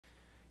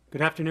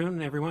Good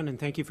afternoon, everyone, and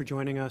thank you for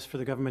joining us for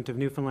the Government of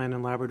Newfoundland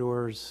and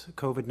Labrador's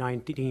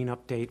COVID-19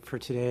 update for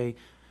today,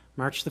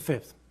 March the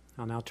 5th.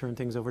 I'll now turn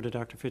things over to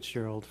Dr.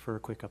 Fitzgerald for a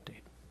quick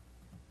update.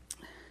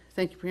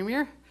 Thank you,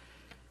 Premier.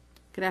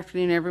 Good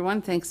afternoon,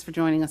 everyone. Thanks for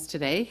joining us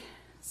today.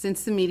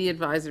 Since the media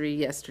advisory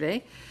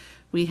yesterday,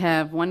 we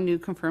have one new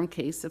confirmed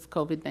case of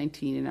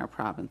COVID-19 in our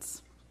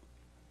province.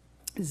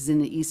 This is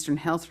in the Eastern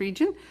Health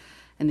Region,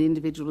 and the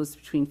individual is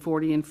between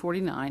 40 and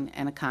 49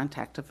 and a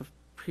contact of a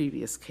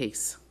previous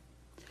case.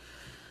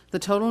 The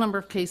total number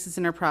of cases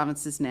in our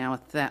province is now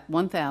at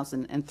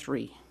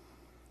 1,003.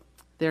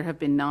 There have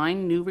been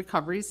 9 new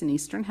recoveries in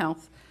Eastern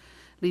Health,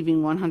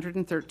 leaving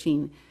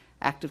 113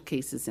 active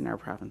cases in our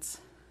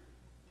province.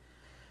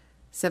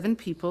 7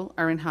 people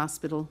are in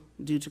hospital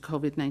due to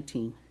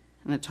COVID-19,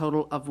 and a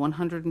total of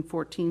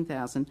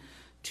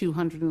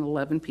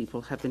 114,211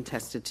 people have been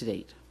tested to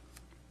date.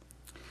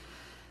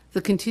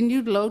 The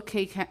continued low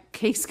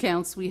case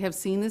counts we have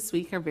seen this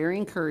week are very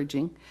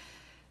encouraging,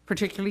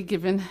 particularly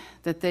given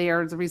that they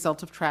are the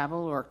result of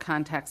travel or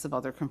contacts of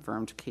other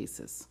confirmed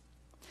cases.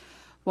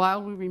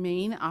 While we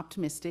remain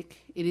optimistic,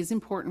 it is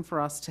important for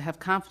us to have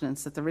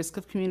confidence that the risk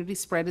of community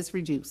spread is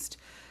reduced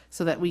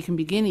so that we can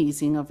begin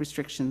easing of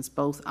restrictions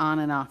both on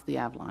and off the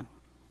Avalon.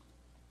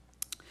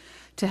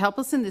 To help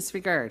us in this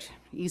regard,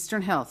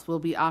 Eastern Health will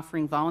be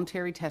offering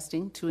voluntary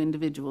testing to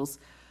individuals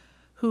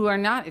who are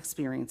not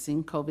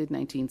experiencing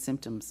COVID-19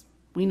 symptoms.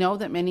 We know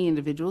that many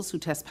individuals who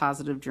test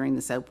positive during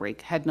this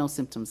outbreak had no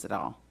symptoms at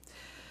all.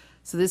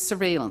 So this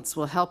surveillance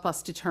will help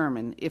us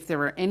determine if there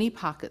are any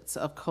pockets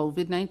of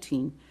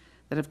COVID-19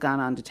 that have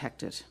gone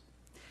undetected.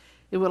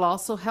 It will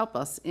also help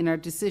us in our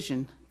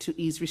decision to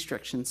ease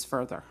restrictions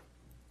further.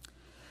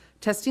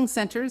 Testing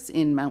centres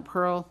in Mount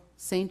Pearl,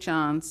 St.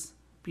 John's,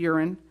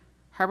 Burin,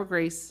 Harbour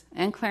Grace,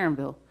 and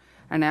Clarenville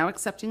are now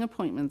accepting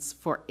appointments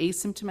for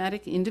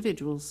asymptomatic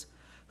individuals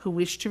who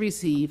wish to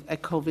receive a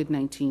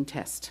COVID-19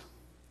 test.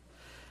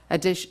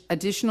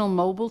 Additional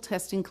mobile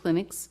testing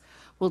clinics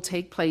will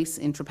take place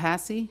in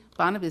Trepassey,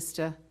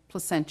 Bonavista,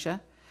 Placentia,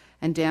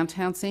 and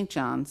downtown St.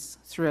 John's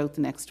throughout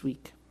the next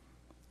week.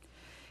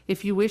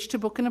 If you wish to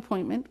book an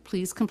appointment,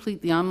 please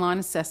complete the online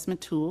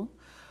assessment tool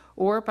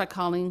or by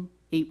calling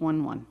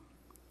 811.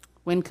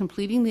 When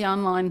completing the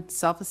online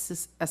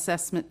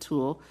self-assessment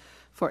tool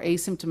for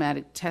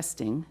asymptomatic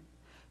testing,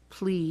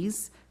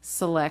 please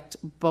select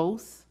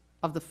both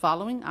of the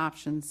following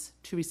options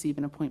to receive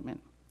an appointment.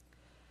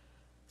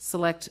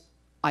 Select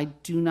I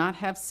do not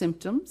have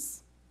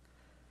symptoms,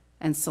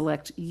 and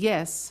select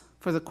yes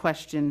for the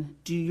question,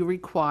 do you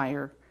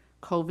require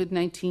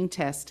COVID-19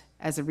 test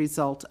as a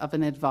result of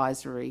an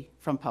advisory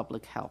from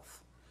public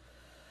health?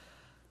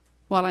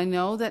 While I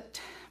know that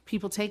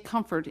people take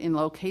comfort in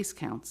low case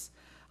counts,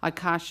 I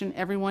caution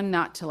everyone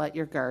not to let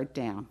your guard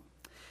down.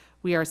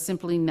 We are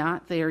simply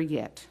not there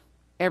yet.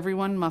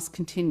 Everyone must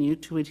continue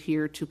to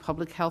adhere to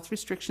public health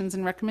restrictions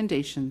and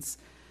recommendations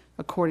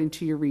according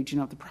to your region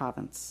of the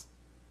province.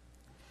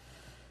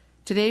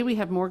 Today, we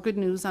have more good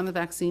news on the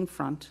vaccine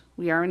front.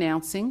 We are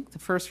announcing the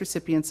first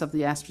recipients of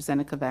the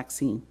AstraZeneca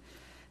vaccine.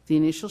 The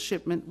initial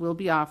shipment will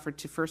be offered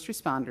to first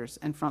responders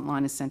and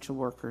frontline essential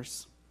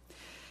workers.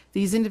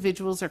 These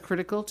individuals are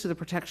critical to the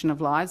protection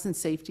of lives and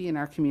safety in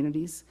our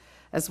communities,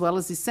 as well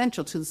as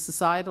essential to the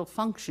societal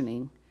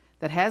functioning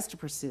that has to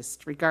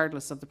persist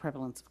regardless of the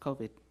prevalence of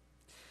COVID.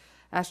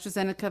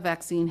 AstraZeneca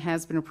vaccine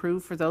has been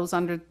approved for those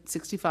under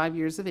 65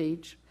 years of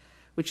age,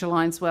 which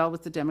aligns well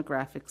with the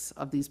demographics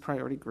of these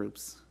priority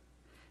groups.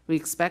 We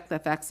expect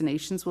that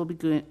vaccinations will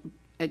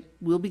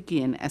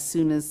begin as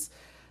soon as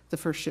the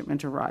first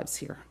shipment arrives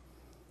here.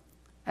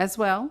 As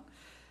well,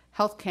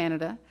 Health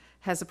Canada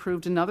has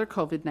approved another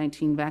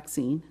COVID-19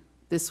 vaccine,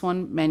 this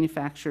one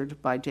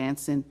manufactured by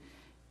Janssen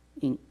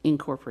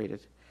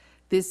Incorporated.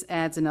 This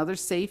adds another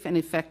safe and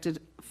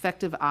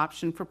effective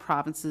option for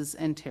provinces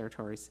and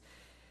territories.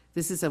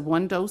 This is a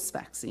one-dose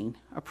vaccine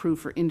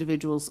approved for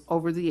individuals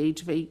over the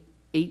age of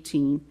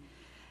 18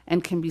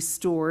 and can be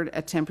stored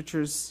at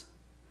temperatures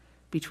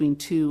between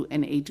 2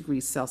 and 8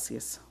 degrees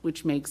Celsius,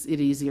 which makes it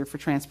easier for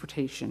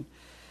transportation.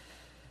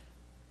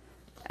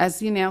 As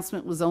the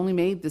announcement was only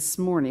made this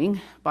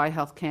morning by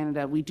Health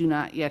Canada, we do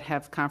not yet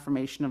have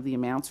confirmation of the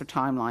amounts or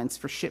timelines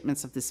for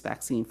shipments of this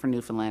vaccine for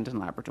Newfoundland and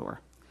Labrador.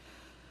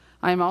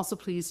 I am also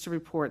pleased to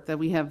report that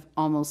we have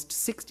almost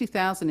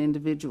 60,000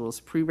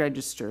 individuals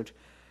pre-registered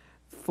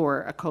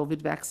for a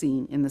COVID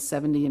vaccine in the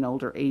 70 and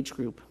older age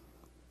group.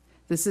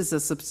 This is a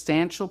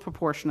substantial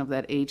proportion of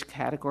that age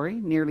category,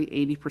 nearly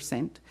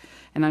 80%,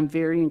 and I'm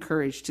very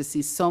encouraged to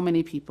see so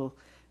many people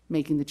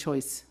making the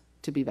choice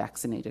to be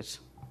vaccinated.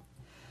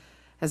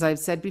 As I've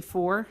said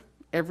before,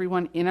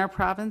 everyone in our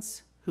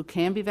province who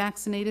can be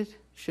vaccinated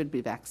should be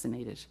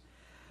vaccinated.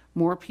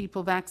 More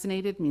people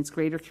vaccinated means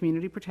greater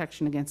community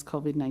protection against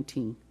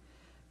COVID-19.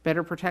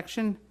 Better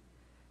protection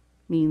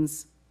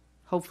means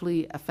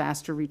hopefully a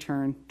faster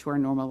return to our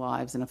normal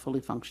lives and a fully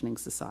functioning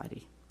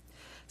society.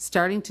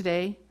 Starting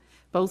today,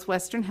 both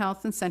Western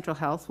Health and Central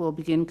Health will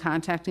begin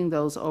contacting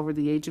those over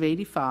the age of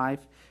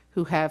 85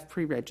 who have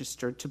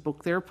pre-registered to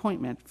book their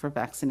appointment for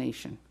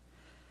vaccination.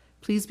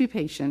 Please be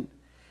patient.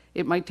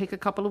 It might take a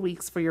couple of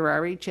weeks for your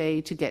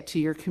RHA to get to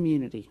your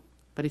community,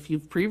 but if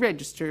you've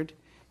pre-registered,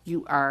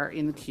 you are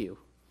in the queue.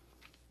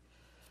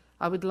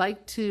 I would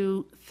like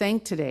to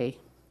thank today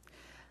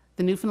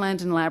the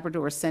Newfoundland and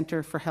Labrador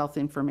Centre for Health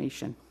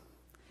Information.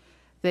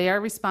 They are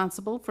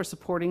responsible for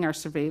supporting our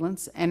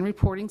surveillance and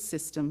reporting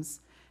systems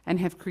and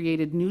have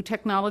created new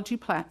technology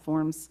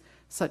platforms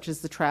such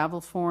as the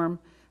travel form,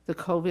 the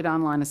COVID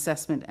online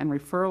assessment and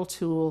referral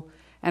tool,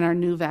 and our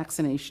new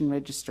vaccination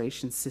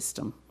registration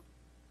system.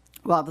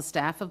 While the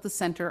staff of the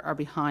centre are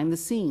behind the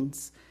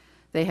scenes,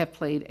 they have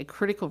played a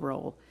critical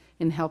role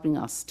in helping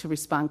us to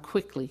respond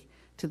quickly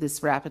to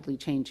this rapidly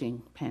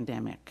changing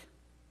pandemic.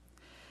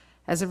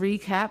 As a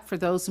recap, for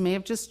those who may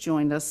have just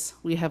joined us,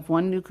 we have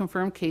one new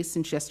confirmed case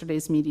since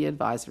yesterday's media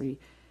advisory,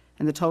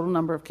 and the total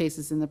number of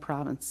cases in the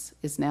province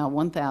is now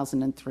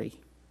 1,003.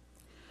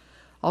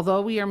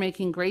 Although we are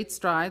making great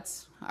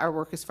strides, our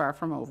work is far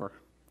from over.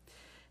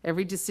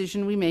 Every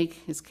decision we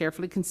make is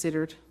carefully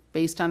considered,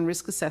 based on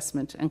risk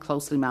assessment, and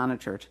closely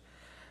monitored.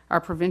 Our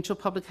provincial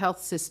public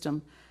health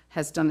system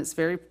has done its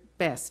very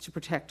best to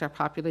protect our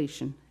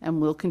population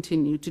and will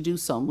continue to do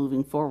so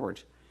moving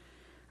forward.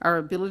 Our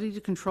ability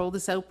to control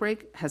this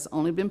outbreak has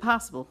only been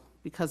possible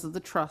because of the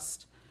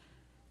trust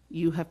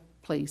you have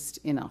placed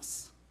in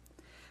us.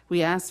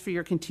 We ask for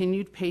your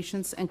continued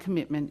patience and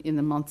commitment in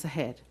the months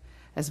ahead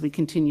as we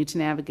continue to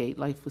navigate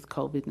life with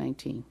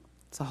COVID-19.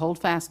 So hold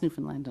fast,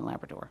 Newfoundland and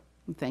Labrador,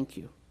 and thank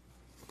you.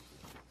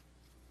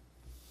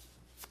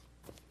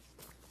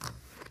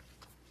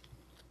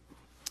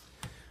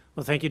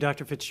 Well, thank you,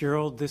 Dr.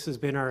 Fitzgerald. This has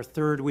been our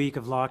third week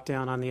of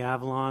lockdown on the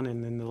Avalon,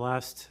 and in the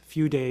last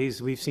few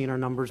days, we've seen our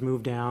numbers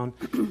move down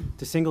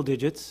to single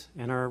digits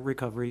and our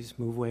recoveries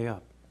move way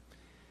up.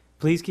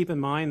 Please keep in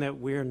mind that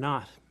we're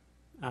not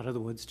out of the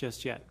woods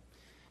just yet.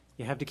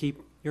 You have to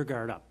keep your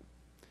guard up.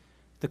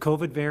 The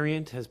COVID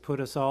variant has put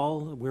us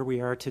all where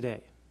we are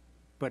today,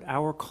 but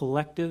our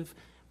collective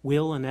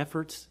will and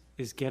efforts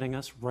is getting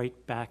us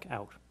right back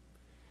out.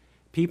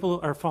 People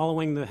are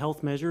following the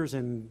health measures,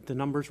 and the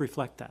numbers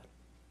reflect that.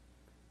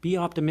 Be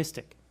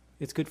optimistic.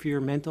 It's good for your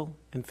mental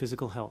and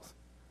physical health.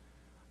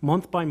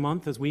 Month by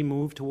month, as we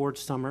move towards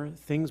summer,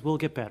 things will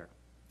get better.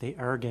 They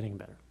are getting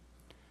better.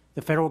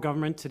 The federal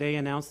government today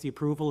announced the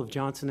approval of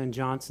Johnson &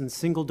 Johnson's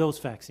single-dose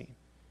vaccine.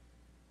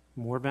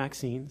 More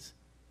vaccines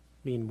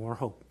mean more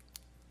hope.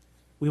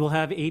 We will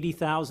have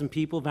 80,000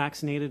 people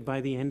vaccinated by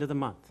the end of the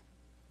month.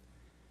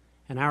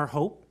 And our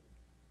hope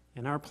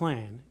and our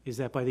plan is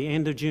that by the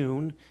end of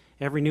June,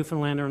 every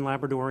Newfoundlander and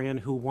Labradorian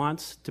who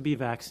wants to be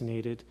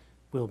vaccinated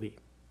will be.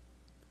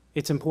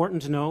 It's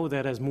important to know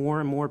that as more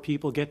and more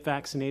people get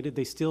vaccinated,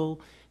 they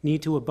still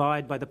need to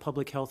abide by the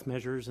public health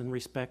measures and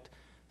respect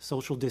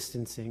social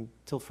distancing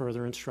till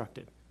further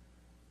instructed.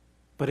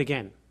 But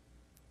again,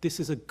 this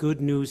is a good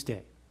news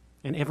day,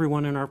 and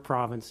everyone in our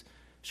province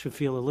should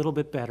feel a little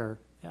bit better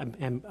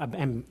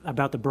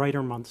about the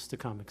brighter months to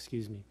come,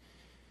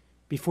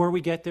 Before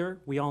we get there,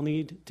 we all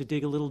need to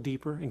dig a little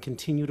deeper and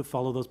continue to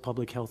follow those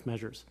public health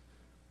measures.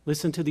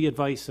 Listen to the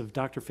advice of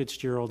Dr.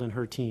 Fitzgerald and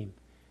her team.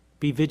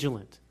 Be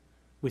vigilant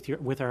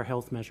with our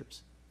health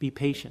measures. Be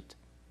patient.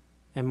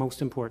 And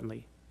most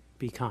importantly,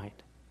 be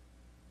kind.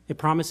 It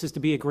promises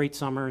to be a great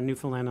summer in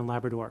Newfoundland and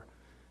Labrador.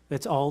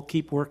 Let's all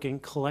keep working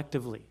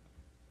collectively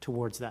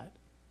towards that.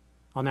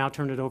 I'll now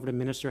turn it over to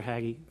Minister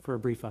Haggie for a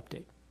brief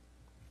update.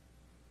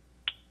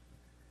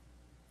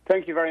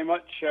 Thank you very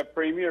much,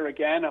 Premier.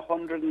 Again,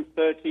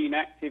 113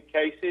 active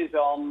cases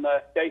on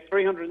day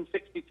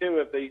 362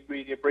 of these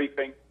media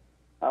briefings.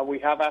 We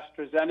have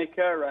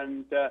AstraZeneca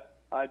and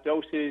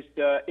doses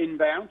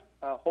inbound,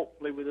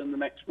 hopefully within the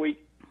next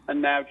week.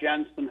 And now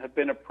Janssen have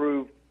been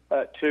approved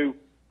to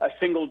a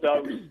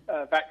single-dose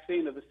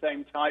vaccine of the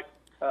same type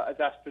as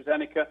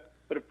AstraZeneca,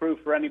 but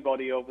approved for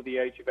anybody over the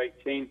age of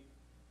 18.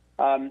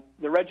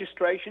 The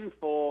registration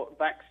for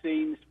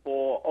vaccines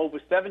for over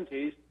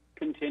 70s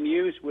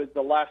continues with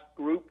the last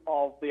group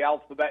of the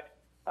alphabet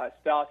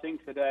starting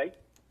today.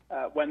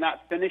 When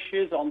that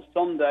finishes on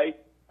Sunday,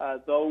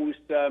 those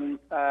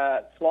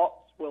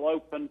slots will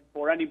open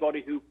for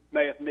anybody who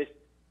may have missed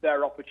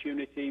their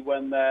opportunity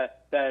when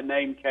their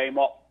name came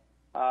up.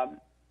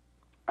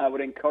 I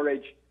would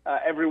encourage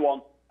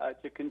everyone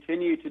to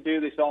continue to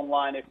do this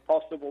online if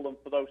possible, and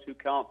for those who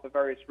can't for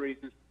various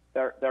reasons,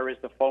 there is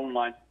the phone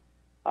line.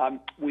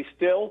 We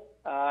still,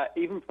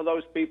 even for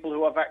those people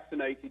who are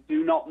vaccinated,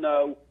 do not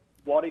know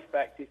what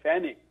effect, if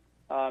any,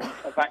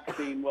 a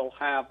vaccine will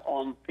have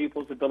on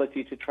people's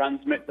ability to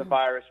transmit the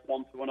virus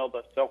one to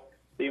another. So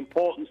the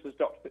importance, as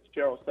Dr.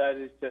 Fitzgerald said,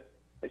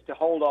 is to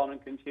hold on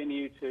and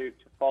continue to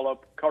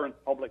follow current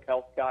public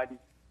health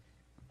guidance.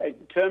 In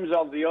terms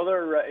of the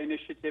other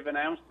initiative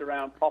announced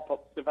around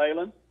pop-up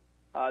surveillance,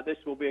 this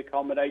will be a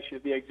combination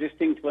of the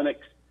existing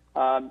clinics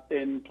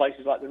in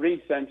places like the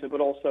Reid Centre,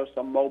 but also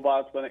some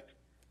mobile clinics.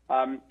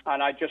 And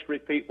I just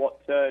repeat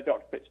what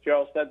Dr.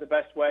 Fitzgerald said. The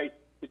best way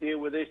to deal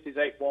with this is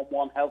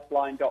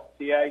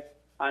 811healthline.ca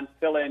and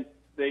fill in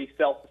the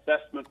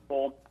self-assessment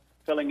form,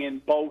 filling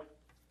in both,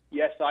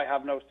 yes, I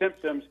have no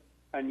symptoms,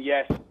 And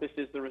yes, this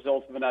is the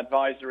result of an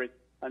advisory,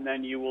 and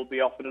then you will be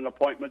offered an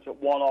appointment at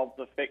one of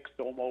the fixed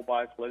or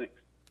mobile clinics.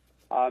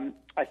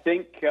 I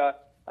think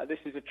this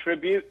is a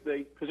tribute,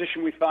 the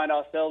position we find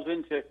ourselves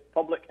in, to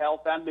public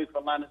health and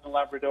Newfoundlanders and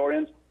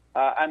Labradorians,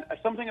 and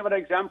something of an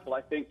example,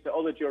 I think, to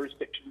other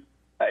jurisdictions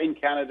in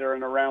Canada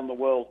and around the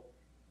world.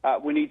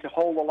 We need to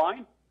hold the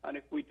line, and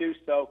if we do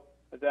so,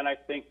 then I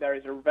think there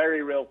is a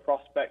very real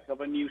prospect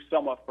of a new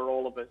summer for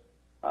all of us.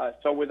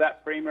 So with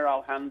that, Premier,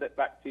 I'll hand it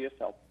back to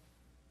yourself.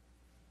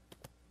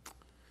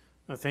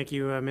 Thank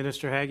you,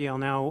 Minister Haggie. I'll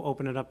now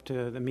open it up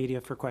to the media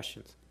for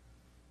questions.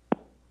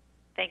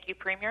 Thank you,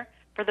 Premier.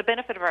 For the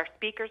benefit of our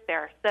speakers, there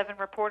are 7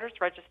 reporters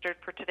registered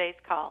for today's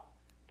call.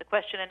 The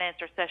question and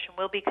answer session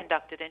will be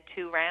conducted in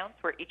 2 rounds,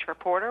 where each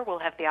reporter will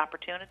have the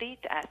opportunity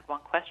to ask 1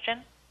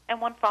 question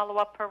and 1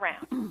 follow-up per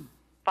round.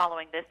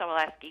 Following this, I will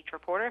ask each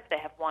reporter if they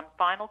have 1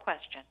 final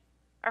question.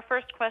 Our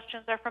first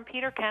questions are from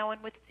Peter Cowan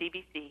with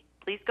CBC.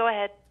 Please go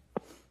ahead.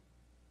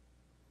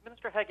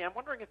 Minister Haggie, I'm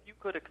wondering if you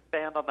could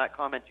expand on that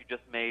comment you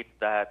just made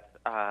that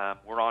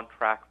we're on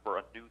track for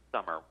a new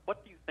summer.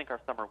 What do you think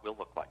our summer will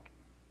look like?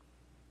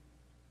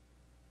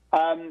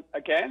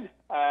 Again,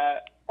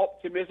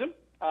 optimism,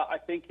 I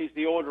think, is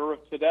the order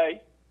of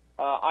today.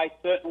 I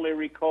certainly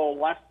recall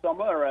last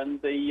summer,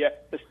 and the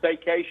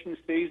staycation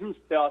season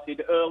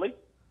started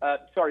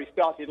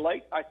started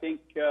late. I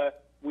think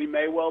we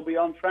may well be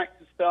on track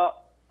to start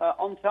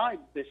on time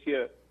this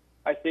year.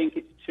 I think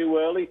it's too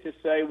early to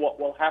say what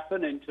will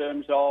happen in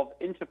terms of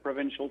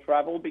interprovincial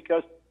travel,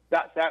 because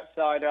that's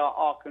outside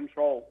our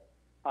control.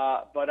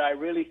 But I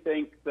really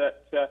think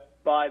that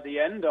by the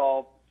end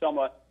of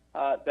summer,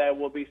 there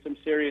will be some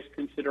serious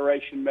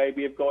consideration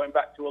maybe of going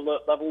back to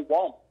alert level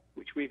 1,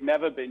 which we've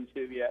never been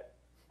to yet.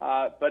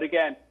 But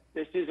again,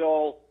 this is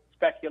all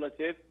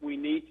speculative. We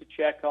need to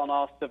check on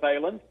our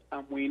surveillance,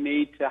 and we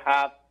need to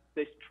have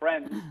this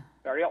trend,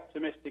 very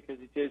optimistic as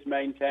it is,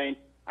 maintained,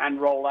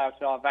 and roll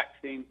out our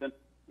vaccines. And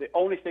the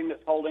only thing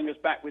that's holding us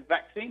back with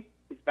vaccine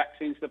is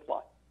vaccine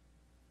supply.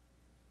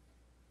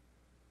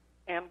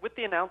 And with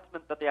the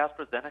announcement that the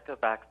AstraZeneca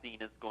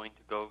vaccine is going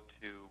to go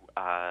to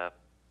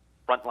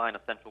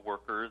frontline essential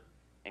workers,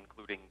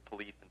 including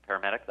police and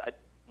paramedics, I'm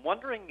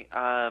wondering,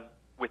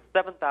 with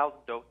 7,000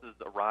 doses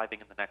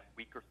arriving in the next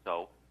week or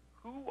so,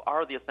 who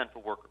are the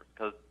essential workers?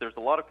 Because there's a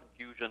lot of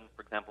confusion,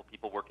 for example,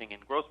 people working in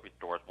grocery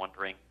stores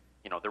wondering,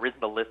 there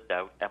isn't a list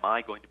out. Am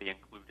I going to be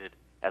included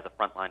as a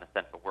frontline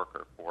essential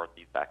worker for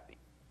these vaccines?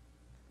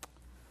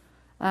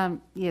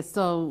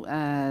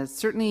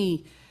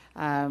 Certainly,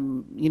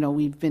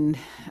 we've been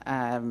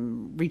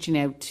reaching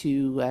out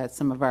to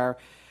some of our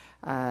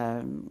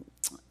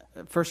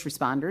first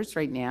responders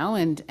right now,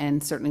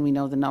 and certainly we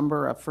know the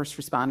number of first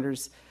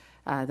responders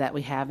that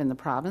we have in the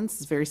province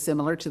is very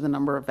similar to the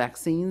number of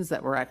vaccines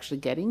that we're actually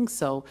getting.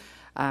 So,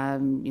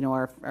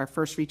 our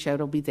first reach out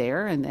will be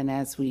there, and then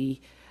as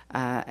we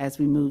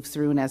move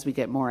through and as we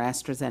get more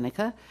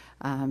AstraZeneca,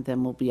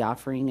 then we'll be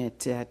offering it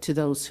to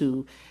those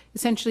who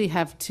essentially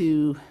have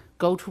to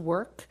go to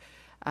work,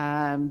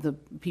 the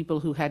people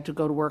who had to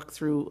go to work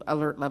through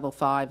alert level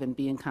 5 and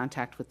be in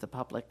contact with the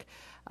public.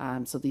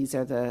 So these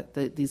are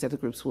the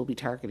groups we'll be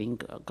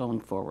targeting going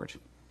forward.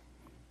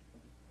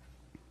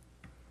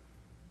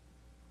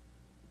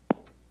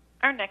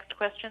 Our next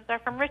questions are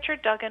from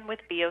Richard Duggan with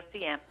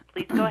BOCM.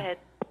 Please go ahead.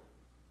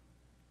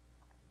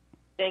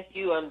 Thank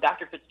you.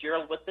 Dr.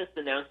 Fitzgerald, with this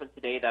announcement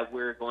today that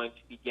we're going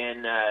to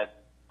begin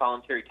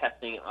voluntary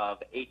testing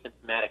of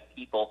asymptomatic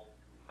people,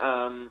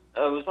 I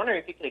was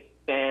wondering if you could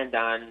expand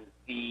on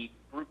the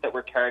group that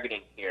we're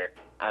targeting here,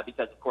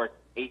 because, of course,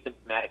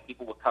 asymptomatic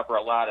people will cover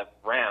a lot of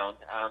ground.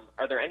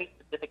 Are there any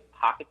specific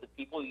pockets of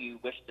people you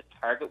wish to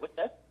target with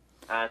this?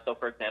 So,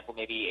 for example,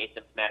 maybe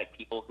asymptomatic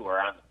people who are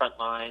on the front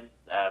lines.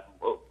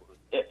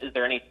 Is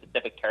there any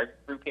specific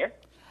target group here?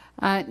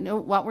 No,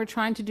 what we're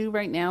trying to do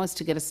right now is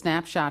to get a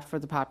snapshot for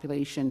the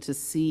population to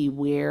see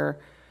where,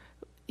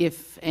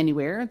 if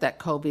anywhere, that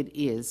COVID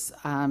is.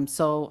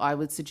 So I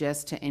would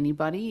suggest to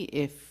anybody,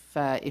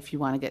 if you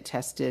want to get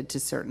tested, to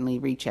certainly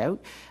reach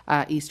out.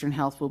 Eastern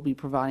Health will be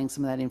providing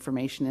some of that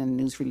information in a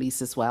news release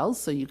as well,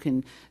 so you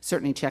can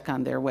certainly check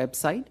on their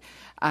website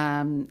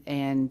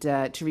and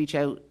to reach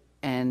out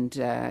and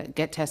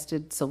get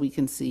tested so we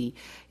can see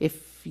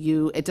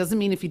it doesn't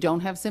mean if you don't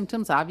have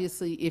symptoms.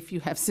 Obviously, if you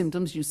have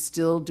symptoms, you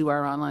still do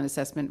our online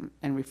assessment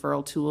and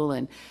referral tool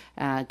and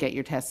get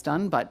your test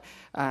done. But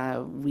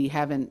we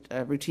haven't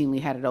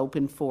routinely had it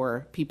open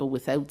for people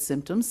without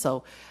symptoms.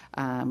 So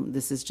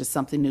this is just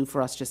something new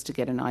for us, just to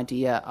get an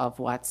idea of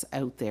what's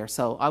out there.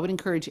 So I would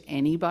encourage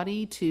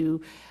anybody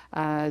to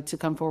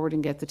come forward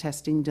and get the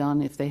testing done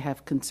if they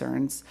have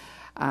concerns.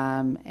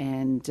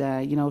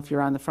 If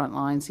you're on the front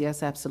lines,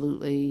 yes,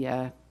 absolutely.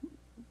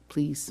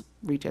 Please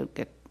reach out,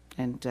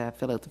 and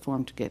fill out the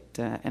form to get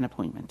an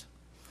appointment.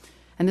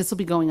 And this will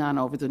be going on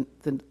over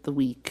the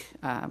week,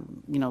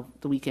 the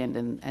weekend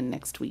and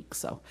next week.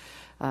 So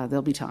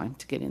there'll be time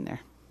to get in there.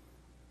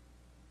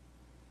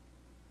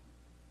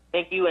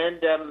 Thank you.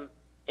 And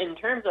in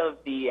terms of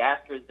the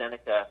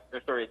AstraZeneca,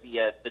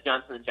 the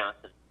Johnson &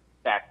 Johnson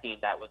vaccine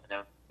that was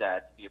announced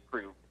to be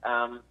approved.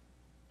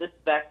 This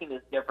vaccine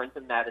is different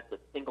in that it's a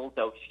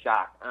single-dose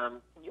shot.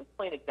 Can you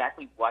explain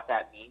exactly what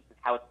that means and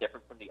how it's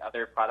different from the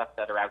other products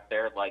that are out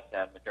there, like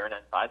Moderna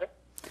and Pfizer?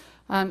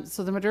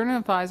 So the Moderna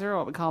and Pfizer are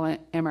what we call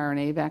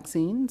mRNA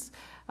vaccines.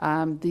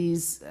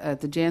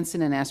 The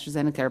Janssen and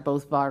AstraZeneca are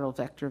both viral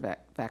vector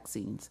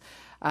vaccines.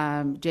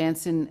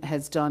 Janssen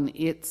has done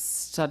its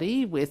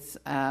study with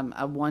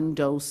a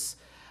one-dose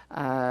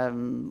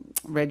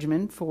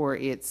regimen for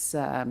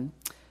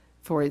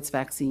its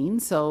vaccine.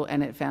 So,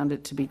 and it found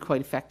it to be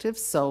quite effective.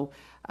 So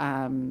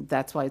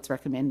that's why it's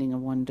recommending a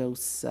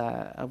one-dose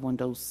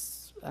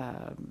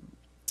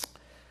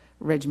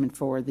regimen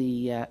for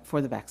the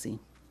vaccine.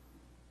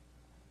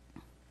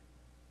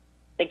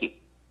 Thank you.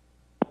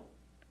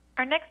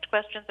 Our next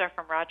questions are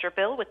from Roger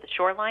Bill with the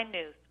Shoreline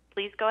News.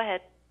 Please go ahead.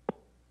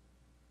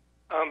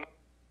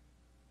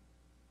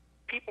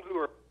 People who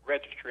are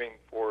registering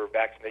for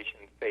vaccination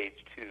in phase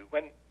 2,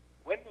 when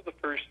will the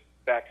first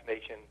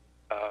vaccination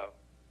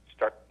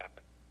start to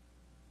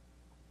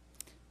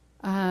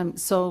happen?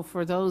 So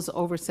for those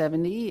over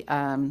 70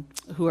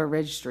 who are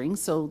registering,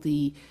 so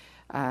the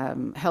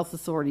health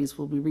authorities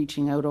will be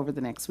reaching out over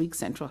the next week.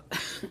 Central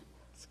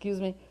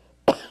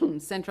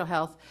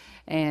Health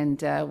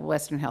and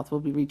Western Health will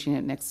be reaching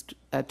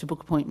out to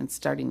book appointments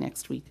starting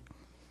next week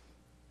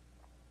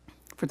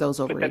for those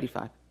over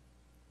 85.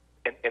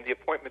 And the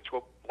appointments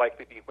will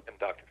likely be when,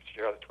 Dr.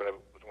 Fitzgerald? That's what I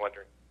was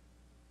wondering.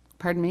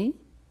 Pardon me?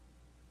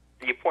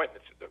 The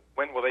appointments,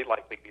 when will they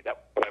likely be? That's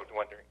what I was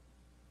wondering.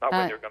 Not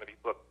when they're going to be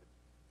booked.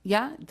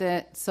 Yeah,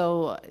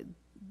 so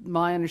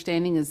my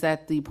understanding is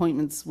that the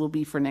appointments will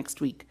be for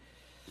next week.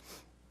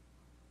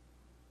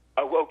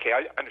 Oh, okay,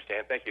 I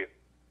understand. Thank you.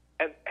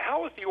 And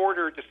how is the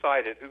order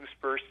decided? Who's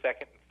first,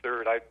 second, and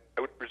third? I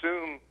would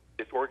presume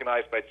it's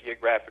organized by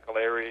geographical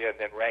area and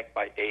then ranked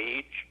by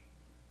age.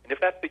 And if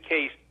that's the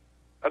case,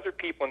 other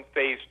people in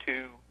phase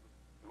 2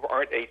 who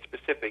aren't age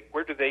specific,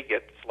 where do they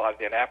get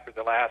slotted in after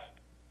the last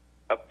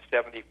of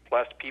 70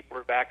 plus people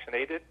are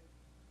vaccinated?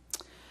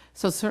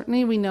 So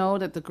certainly we know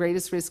that the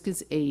greatest risk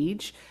is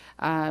age,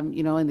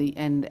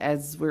 and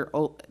as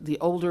the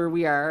older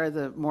we are,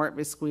 the more at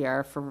risk we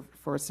are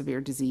for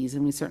severe disease,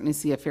 and we certainly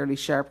see a fairly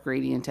sharp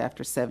gradient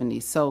after 70.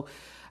 So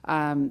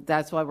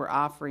that's why we're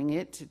offering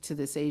it to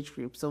this age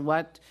group. So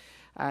what,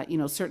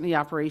 certainly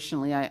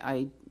operationally,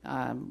 I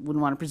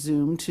wouldn't want to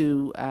presume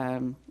to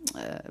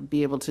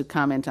be able to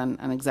comment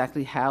on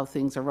exactly how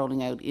things are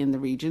rolling out in the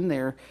region.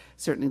 They're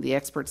certainly the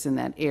experts in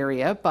that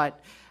area,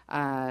 but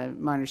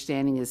my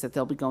understanding is that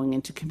they'll be going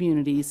into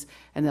communities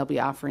and they'll be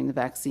offering the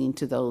vaccine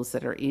to those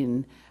that are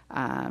in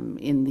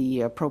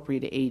the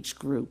appropriate age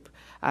group.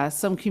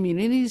 Some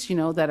communities,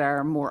 that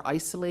are more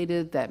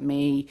isolated, that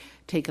may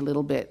take a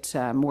little bit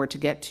more to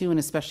get to, and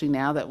especially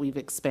now that we've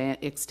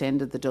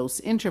extended the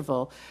dose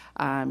interval,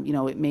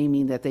 it may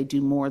mean that they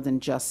do more than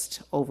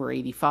just over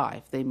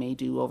 85. They may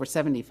do over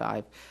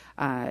 75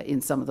 in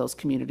some of those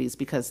communities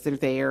because they're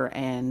there,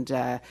 and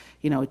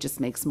it just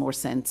makes more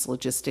sense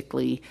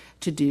logistically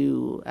to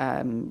do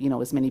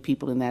as many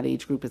people in that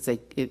age group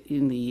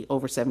in the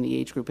over 70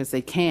 age group as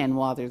they can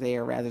while they're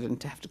there, rather than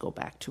to have to go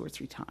back 2 or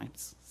 3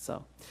 times.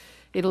 So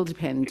it'll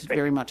depend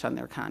very much on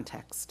their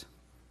context.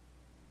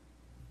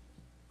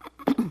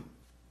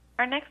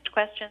 Our next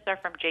questions are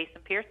from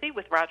Jason Piercy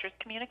with Rogers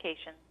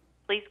Communications.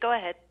 Please go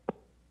ahead.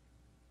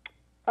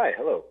 Hi,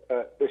 hello.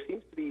 There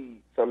seems to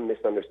be some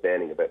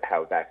misunderstanding about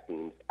how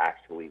vaccines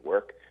actually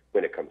work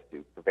when it comes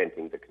to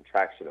preventing the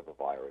contraction of a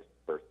virus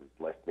versus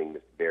lessening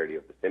the severity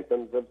of the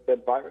symptoms of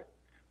said virus.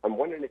 I'm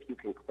wondering if you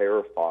can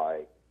clarify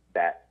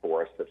that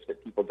for us such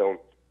that people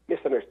don't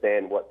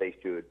misunderstand what they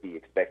should be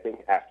expecting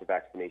after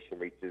vaccination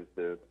reaches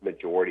the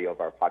majority of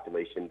our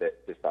population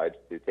that decides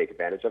to take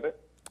advantage of it?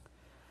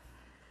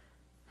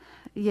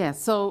 Yeah,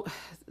 so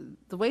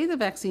the way the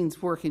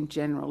vaccines work in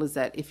general is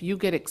that if you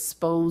get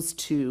exposed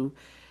to,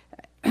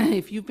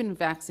 if you've been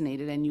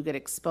vaccinated and you get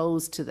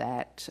exposed to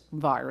that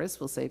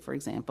virus, we'll say, for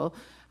example,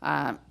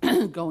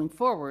 going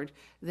forward,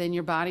 then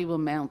your body will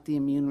mount the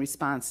immune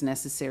response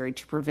necessary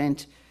to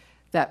prevent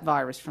that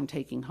virus from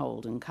taking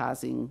hold and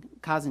causing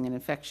an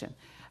infection.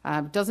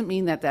 Doesn't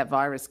mean that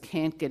virus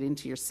can't get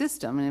into your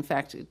system, and in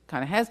fact, it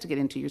kind of has to get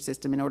into your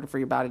system in order for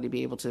your body to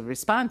be able to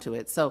respond to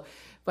it. So,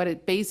 what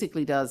it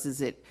basically does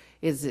is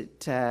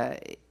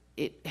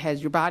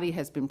your body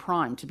has been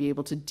primed to be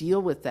able to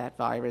deal with that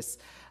virus,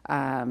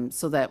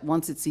 so that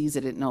once it sees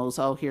it, it knows,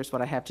 oh, here's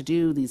what I have to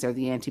do. These are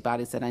the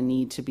antibodies that I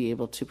need to be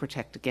able to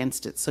protect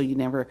against it. So you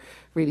never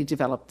really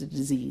develop the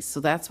disease. So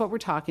that's what we're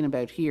talking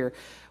about here.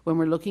 When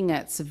we're looking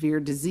at severe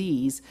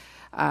disease,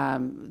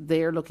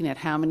 they're looking at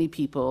how many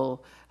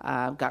people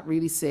got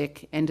really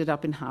sick, ended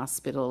up in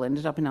hospital,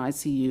 ended up in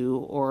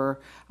ICU, or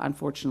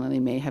unfortunately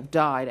may have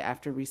died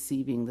after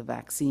receiving the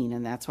vaccine,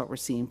 and that's what we're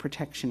seeing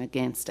protection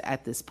against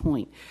at this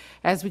point.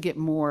 As we get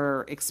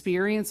more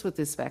experience with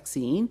this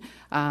vaccine,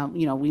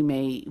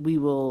 we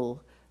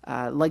will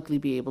likely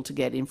be able to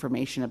get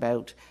information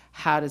about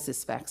how does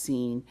this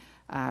vaccine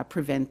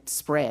prevent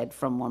spread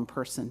from one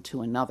person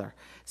to another.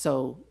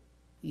 So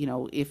you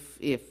know, if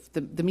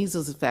the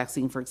measles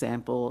vaccine, for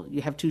example,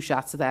 you have 2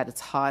 shots of that,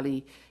 it's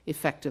highly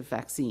effective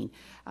vaccine.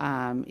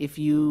 If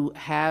you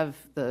have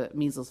the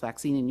measles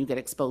vaccine and you get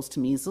exposed to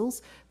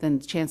measles, then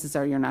chances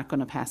are you're not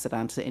going to pass it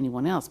on to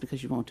anyone else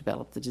because you won't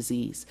develop the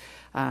disease.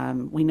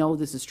 We know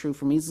this is true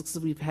for measles because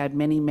we've had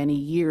many, many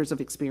years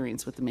of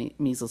experience with the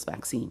measles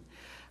vaccine.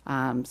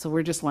 So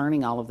we're just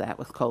learning all of that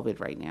with COVID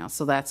right now.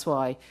 So that's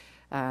why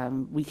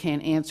we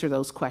can't answer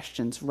those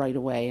questions right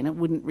away, and it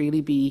wouldn't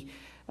really be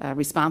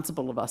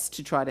responsible of us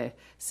to try to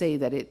say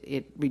that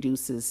it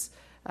reduces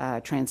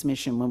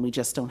transmission when we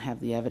just don't have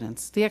the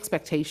evidence. The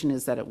expectation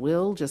is that it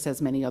will, just as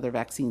many other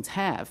vaccines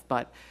have,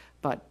 but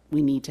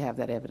we need to have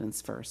that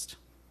evidence first.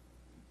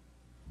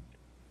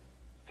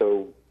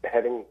 So,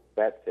 having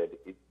that said,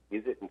 is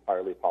it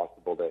entirely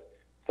possible that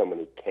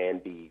someone can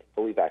be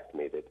fully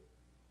vaccinated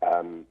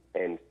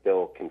and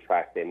still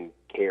contract and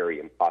carry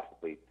and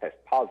possibly test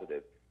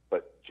positive,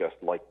 but just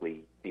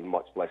likely be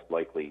much less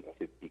likely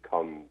to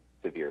become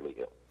severely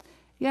ill?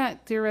 Yeah,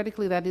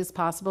 theoretically that is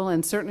possible,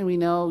 and certainly we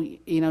know,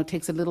 it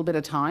takes a little bit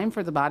of time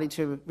for the body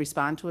to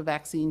respond to a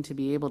vaccine to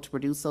be able to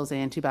produce those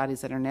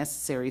antibodies that are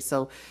necessary.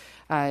 So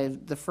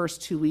the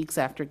first 2 weeks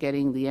after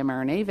getting the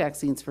mRNA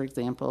vaccines, for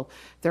example,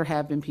 there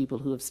have been people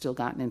who have still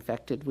gotten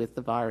infected with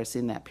the virus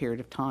in that period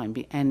of time,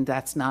 and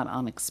that's not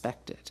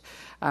unexpected.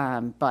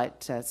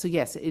 So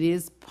yes, it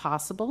is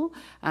possible,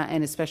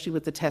 and especially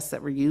with the tests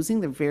that we're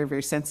using, they're very,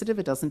 very sensitive.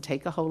 It doesn't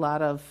take a whole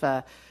lot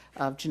of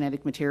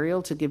genetic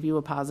material to give you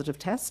a positive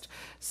test.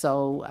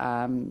 So,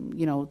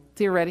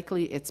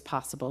 theoretically, it's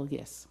possible,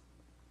 yes.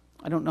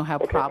 I don't know how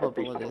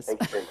probable it is,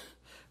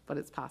 but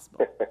it's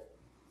possible.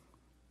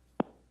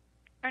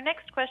 Our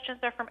next questions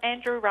are from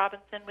Andrew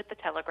Robinson with The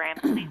Telegram.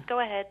 Please go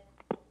ahead.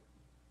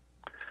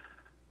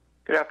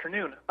 Good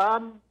afternoon.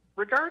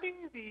 Regarding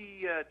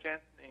the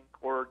Janssen Inc.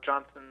 or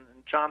Johnson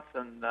 &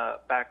 Johnson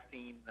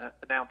vaccine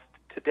announced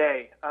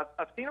today,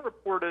 I've seen it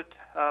reported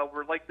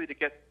we're likely to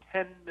get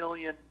 10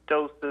 million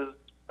doses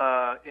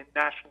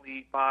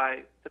nationally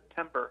by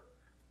September.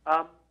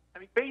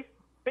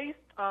 Based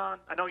on,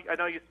 I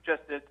know you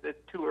suggested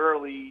it's too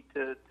early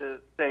to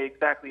say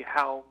exactly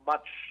how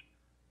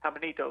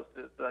many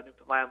doses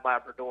Newfoundland and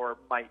Labrador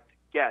might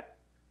get,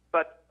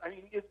 but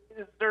is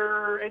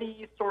there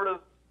any sort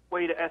of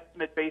way to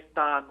estimate based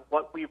on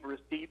what we've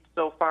received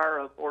so far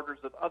of orders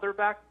of other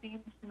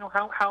vaccines?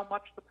 How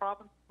much the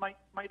province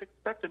might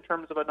expect in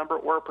terms of a number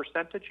or a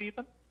percentage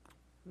even?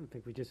 I don't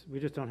think we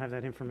just don't have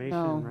that information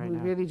right now.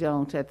 No, we really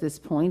don't at this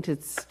point.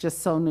 It's just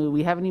so new.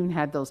 We haven't even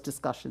had those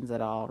discussions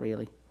at all,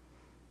 really.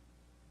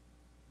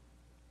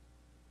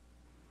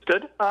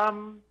 Good.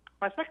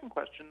 My second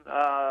question,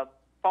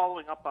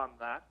 following up on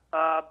that,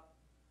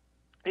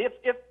 if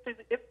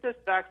this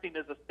vaccine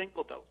is a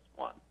single dose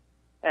one,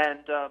 and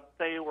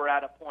say we're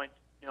at a point,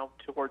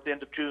 towards the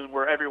end of June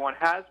where everyone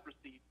has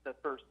received the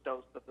first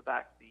dose of the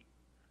vaccine,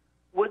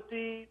 would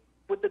the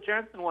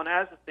Janssen one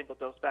as a single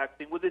dose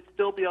vaccine, would it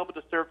still be able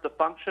to serve the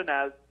function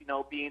as,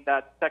 being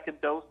that second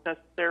dose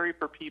necessary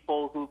for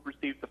people who've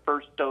received the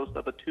first dose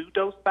of a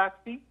 2-dose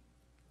vaccine?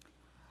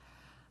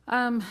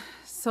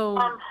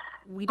 So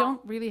we don't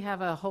really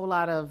have a whole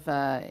lot of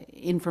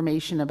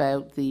information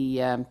about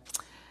the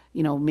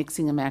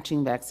mixing and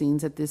matching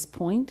vaccines at this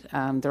point.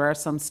 There are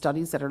some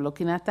studies that are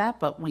looking at that,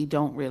 but we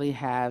don't really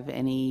have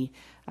any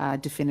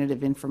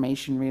definitive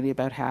information really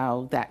about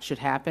how that should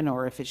happen,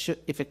 or if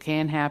it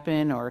can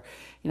happen, or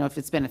if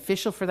it's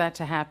beneficial for that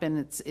to happen.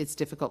 It's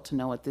difficult to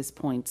know at this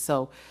point.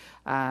 So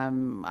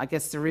I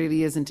guess there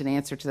really isn't an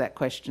answer to that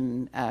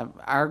question.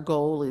 Our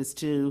goal is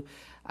to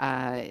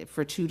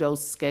for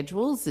 2-dose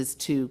schedules is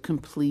to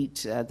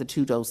complete the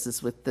 2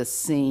 doses with the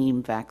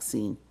same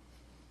vaccine.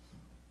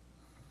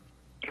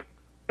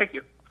 Thank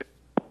you.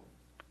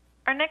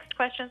 Our next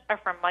questions are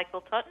from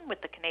Michael Tutton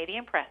with the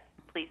Canadian Press.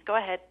 Please go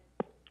ahead.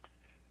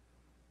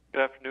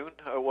 Good afternoon.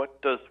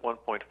 What does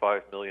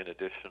 1.5 million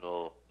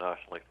additional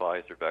nationally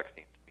Pfizer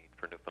vaccines mean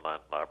for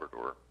Newfoundland and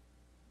Labrador?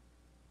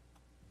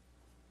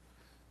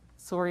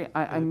 Sorry,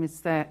 I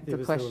missed that. The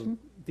question?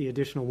 The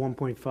additional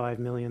 1.5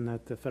 million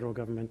that the federal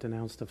government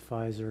announced of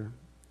Pfizer,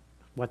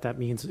 what that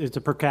means. It's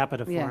a per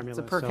capita formula. Yeah, it's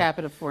a per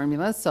capita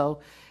formula,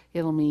 so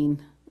it'll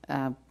mean,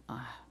 I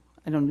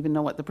don't even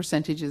know what the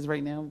percentage is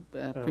right now.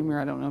 Premier,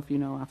 I don't know if you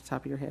know off the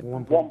top of your head.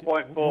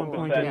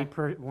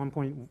 1.4%.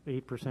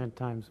 1.8%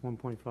 times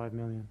 1.5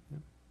 million.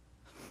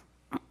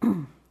 Yep.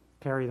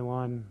 Carry the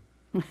one.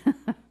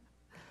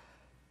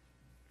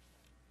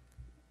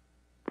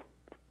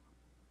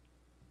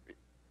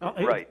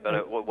 Right,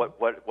 but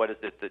what is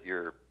it that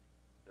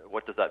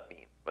what does that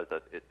mean? What is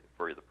that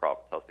for the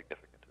province? How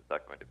significant is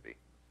that going to be?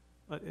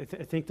 I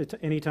think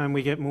that anytime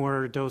we get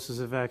more doses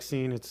of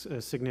vaccine, it's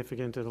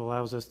significant. It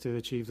allows us to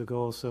achieve the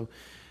goal. So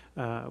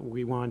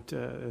we want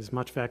as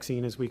much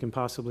vaccine as we can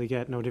possibly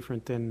get, no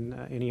different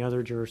than any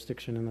other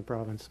jurisdiction in the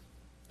province,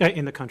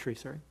 in the country,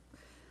 sorry.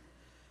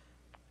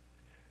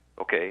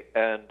 Okay,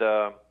 and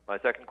my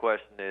second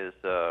question is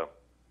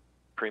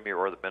Premier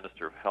or the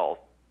Minister of Health.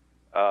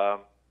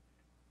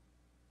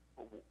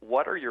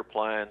 What are your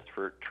plans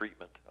for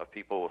treatment of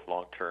people with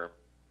long-term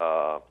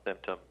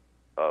symptom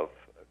of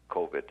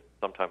COVID,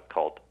 sometimes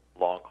called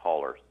long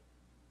haulers?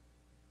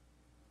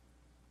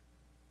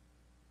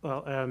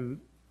 Well,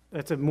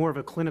 that's more of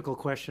a clinical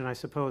question, I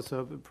suppose,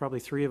 so probably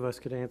three of us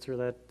could answer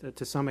that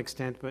to some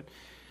extent, but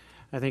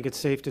I think it's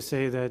safe to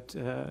say that,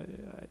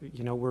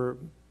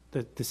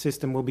 the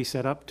system will be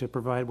set up to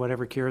provide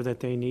whatever care that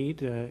they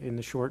need in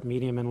the short,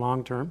 medium, and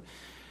long term.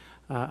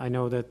 I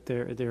know that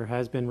there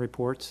has been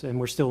reports, and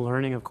we're still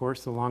learning, of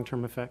course, the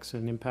long-term effects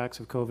and impacts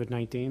of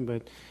COVID-19,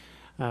 but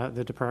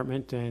the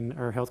department and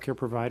our healthcare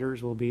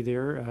providers will be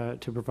there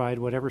to provide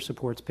whatever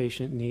supports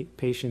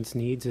patients'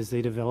 needs as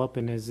they develop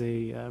and as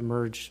they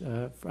emerge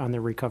on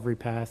their recovery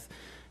path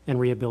and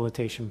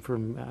rehabilitation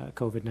from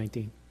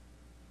COVID-19.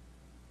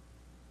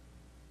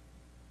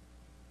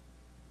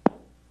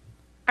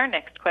 Our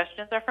next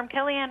questions are from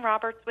Kellyanne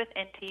Roberts with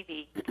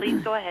NTV.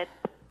 Please go ahead.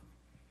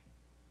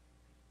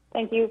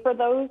 Thank you. For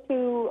those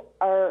who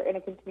are in a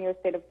continuous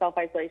state of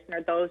self-isolation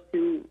or those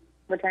who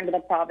return to the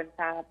province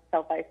to have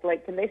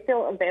self-isolate, can they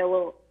still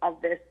avail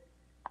of this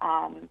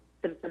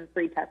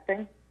symptom-free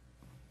testing?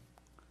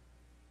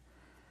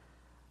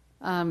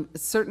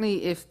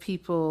 Certainly, if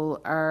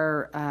people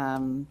are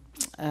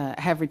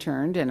have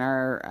returned and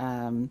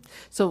are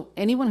so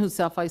anyone who's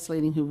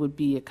self-isolating who would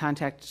be a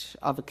contact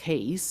of a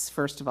case,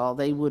 first of all,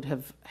 they would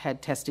have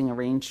had testing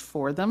arranged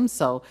for them.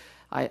 So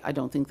I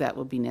don't think that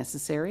would be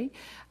necessary.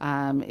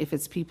 If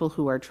it's people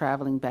who are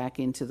traveling back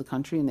into the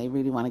country and they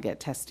really want to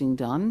get testing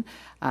done,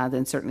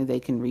 then certainly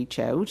they can reach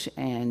out.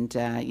 And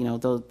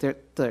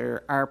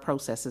there are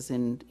processes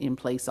in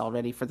place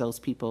already for those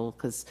people,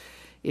 because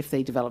if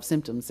they develop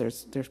symptoms,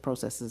 there's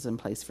processes in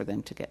place for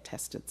them to get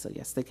tested. So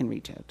yes, they can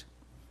reach out.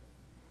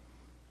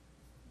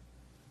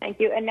 Thank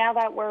you. And now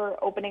that we're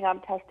opening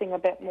up testing a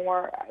bit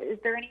more, is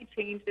there any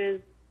changes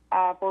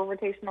for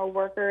rotational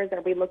workers?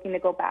 Are we looking to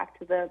go back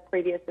to the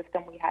previous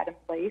system we had in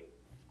place,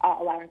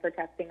 allowing for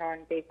testing on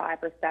day 5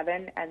 or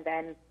 7, and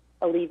then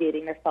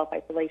alleviating their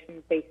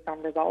self-isolation based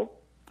on results?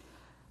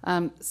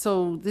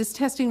 So this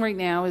testing right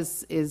now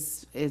is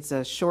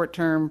a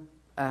short-term,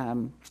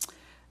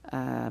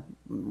 not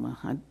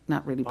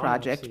really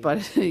project,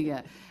 but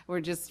yeah,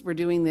 we're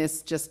doing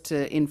this just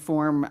to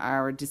inform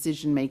our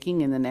decision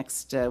making in the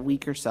next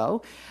week or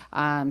so.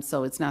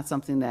 So it's not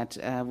something that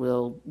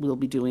we'll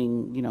be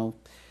doing,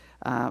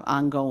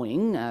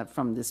 ongoing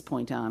from this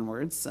point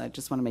onwards. I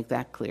just want to make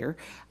that clear.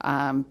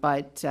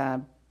 But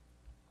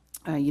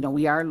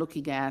we are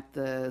looking at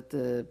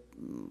the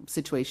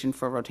situation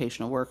for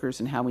rotational workers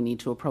and how we need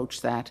to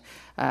approach that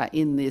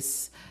in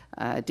this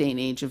day and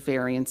age of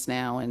variants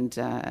now,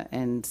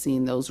 and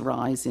seeing those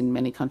rise in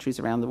many countries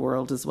around the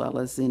world as well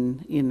as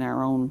in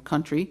our own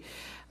country.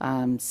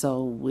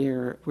 So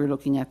we're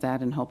looking at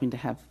that and hoping to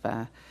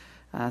have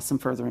some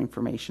further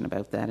information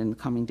about that in the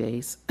coming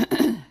days.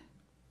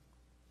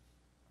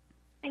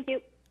 Thank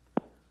you.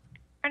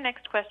 Our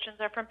next questions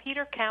are from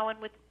Peter Cowan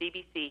with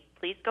CBC.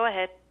 Please go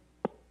ahead.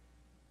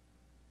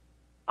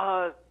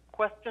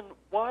 Question,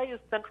 why is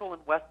Central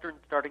and Western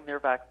starting their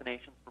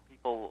vaccinations for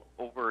people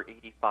over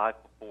 85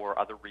 before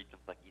other regions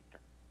like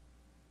Eastern?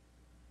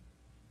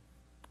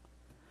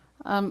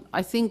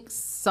 I think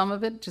some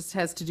of it just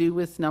has to do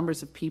with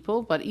numbers of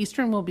people, but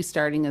Eastern will be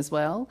starting as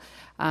well,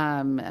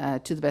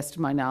 to the best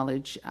of my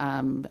knowledge.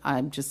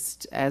 I'm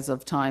just, as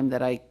of time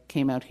that I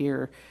came out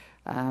here,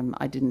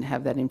 I didn't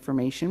have that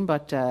information,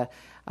 but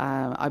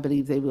I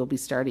believe they will be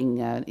starting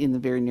in the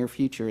very near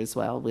future as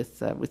well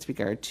with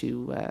regard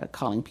to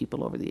calling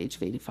people over the age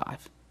of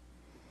 85.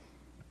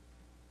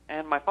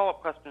 And my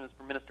follow-up question is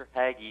for Minister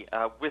Haggie.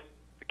 With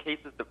the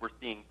cases that we're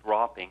seeing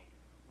dropping,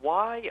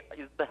 why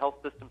is the health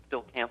system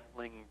still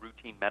cancelling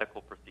routine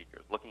medical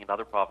procedures? Looking at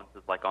other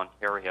provinces like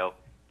Ontario,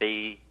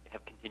 they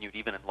have continued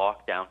even in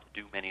lockdown to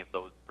do many of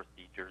those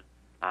procedures,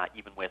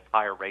 even with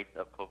higher rates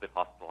of COVID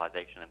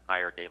hospitalization and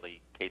higher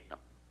daily case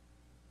numbers.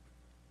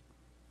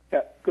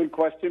 Yeah, good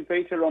question,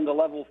 Peter. On the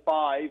level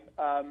 5,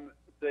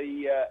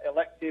 the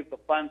elective, the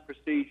planned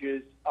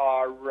procedures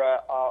are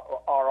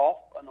off,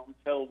 and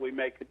until we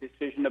make a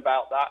decision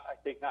about that, I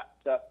think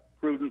that's a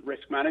prudent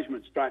risk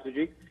management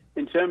strategy.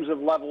 In terms of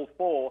level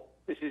 4,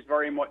 this is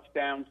very much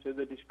down to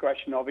the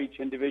discretion of each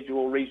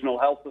individual regional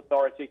health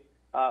authority,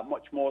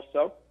 much more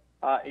so.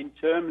 In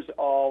terms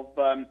of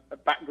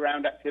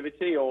background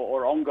activity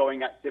or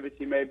ongoing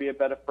activity, maybe a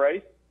better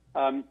phrase,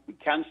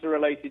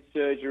 cancer-related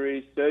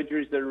surgeries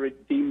that are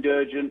deemed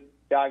urgent,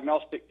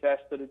 diagnostic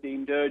tests that are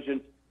deemed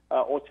urgent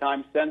or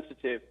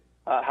time-sensitive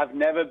have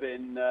never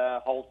been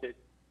halted.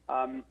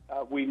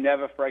 We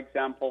never, for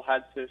example,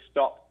 had to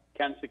stop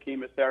cancer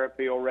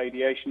chemotherapy or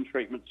radiation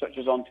treatment, such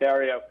as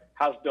Ontario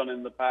has done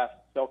in the past.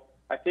 So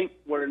I think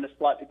we're in a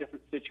slightly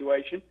different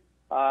situation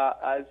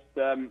as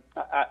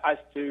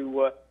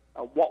to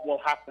what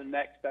will happen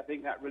next. I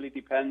think that really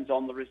depends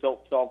on the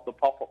results of the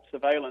pop-up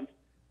surveillance,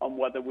 on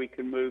whether we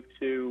can move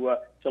to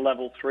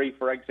level 3,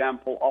 for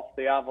example, off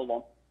the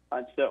Avalon.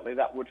 And certainly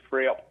that would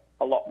free up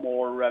a lot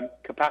more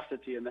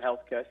capacity in the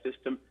healthcare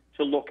system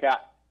to look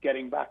at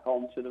getting back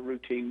onto the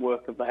routine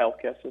work of the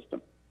healthcare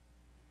system.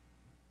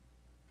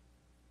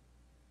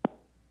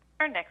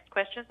 Our next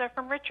questions are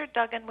from Richard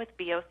Duggan with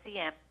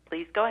BOCM.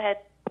 Please go ahead.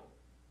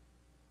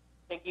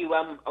 Thank you.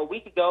 A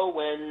week ago,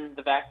 when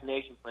the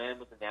vaccination plan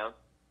was announced,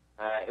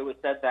 it was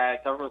said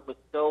that government was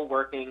still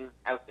working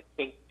out the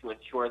kinks to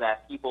ensure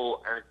that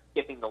people aren't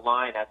skipping the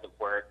line, as it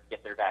were, to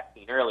get their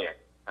vaccine earlier.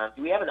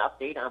 Do we have an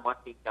update on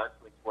what's being done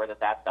to ensure that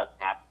that doesn't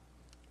happen?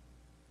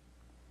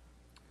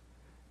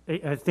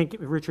 I think,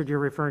 Richard, you're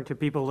referring to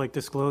people like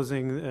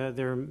disclosing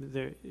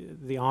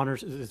the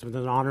honors,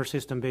 an honor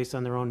system based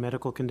on their own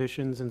medical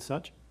conditions and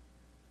such?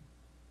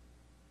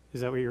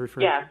 Is that what you're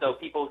referring to? Yeah, so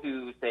people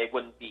who, say,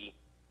 wouldn't be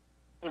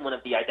in one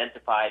of the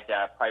identified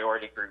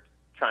priority groups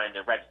trying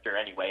to register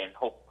anyway and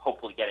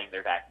hopefully getting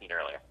their vaccine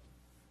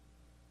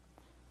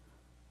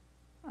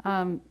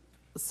earlier.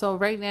 So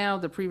right now,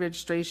 the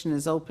pre-registration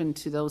is open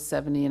to those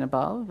 70 and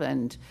above,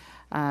 and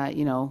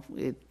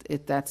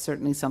that's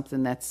certainly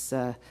something that's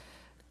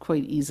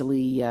quite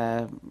easily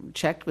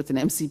checked with an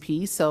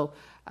MCP. So,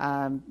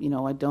 I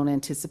don't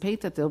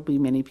anticipate that there'll be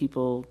many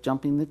people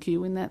jumping the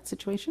queue in that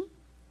situation.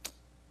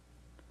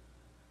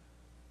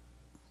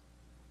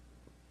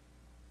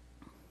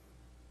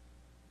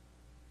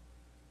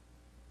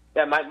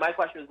 Yeah, my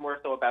question is more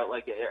so about,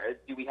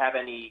 do we have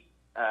any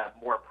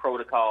more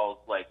protocols,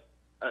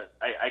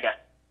 I guess,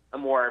 a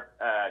more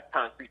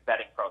concrete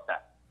vetting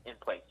process in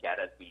place yet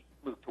as we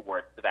move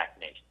towards the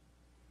vaccination?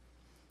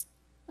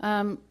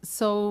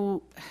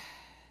 So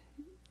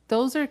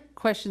those are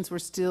questions we're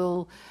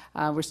still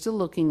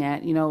looking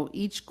at.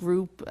 Each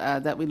group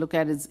that we look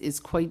at is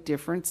quite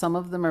different. Some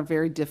of them are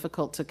very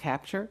difficult to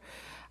capture,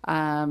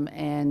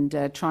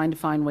 and trying to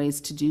find ways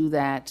to do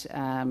that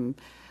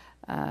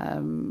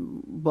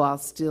while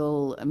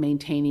still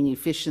maintaining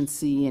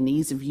efficiency and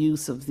ease of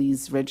use of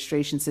these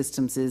registration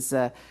systems is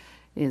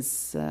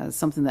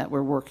something that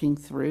we're working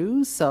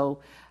through. So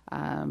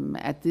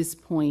at this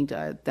point,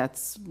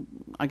 that's,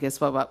 I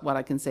guess, what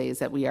I can say is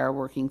that we are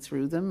working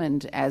through them,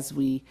 and as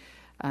we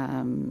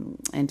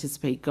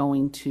anticipate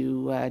going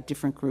to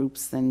different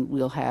groups, then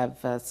we'll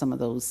have some of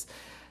those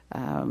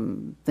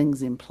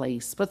things in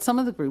place. But some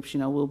of the groups,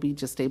 we'll be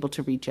just able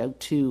to reach out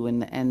to,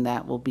 and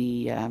that will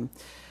be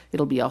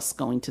it'll be us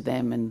going to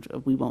them, and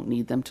we won't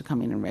need them to come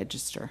in and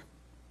register.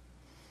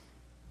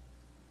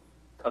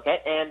 Okay,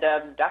 and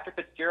Dr.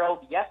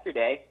 Fitzgerald,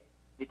 yesterday,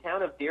 the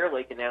town of Deer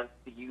Lake announced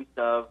the use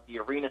of the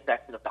arena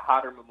section of the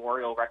Hodder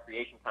Memorial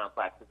Recreation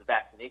Complex as a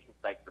vaccination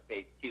site for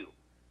Phase 2.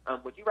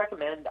 Would you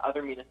recommend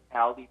other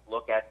municipalities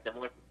look at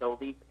similar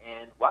facilities,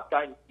 and what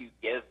guidance do you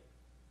give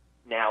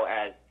now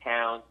as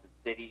towns and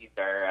cities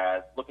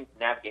are looking to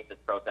navigate this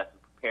process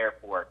and prepare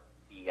for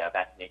the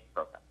vaccination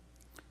process?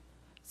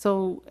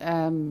 So,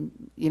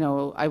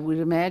 I would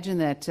imagine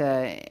that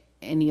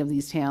any of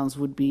these towns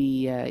would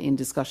be in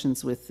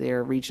discussions with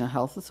their regional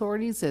health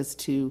authorities as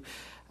to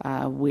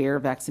where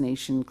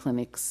vaccination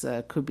clinics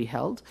could be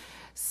held.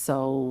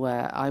 So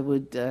I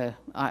would say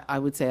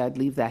I'd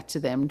leave that to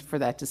them for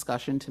that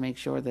discussion to make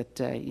sure that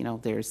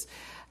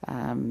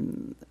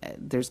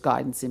there's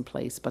guidance in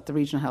place. But the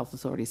regional health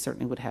authorities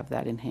certainly would have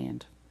that in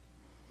hand.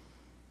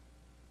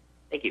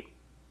 Thank you.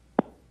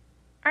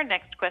 Our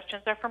next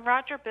questions are from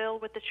Roger Bill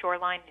with the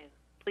Shoreline News.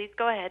 Please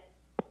go ahead.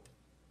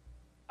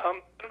 I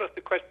don't know if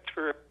the question's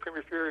for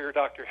Premier Furey or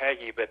Dr.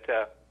 Haggie, but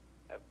I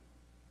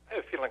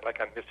have a feeling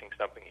like I'm missing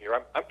something here.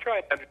 I'm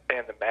trying to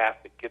understand the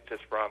math that gets us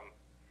from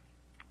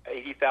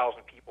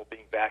 80,000 people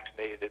being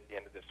vaccinated at the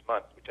end of this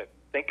month, which I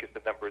think is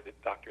the number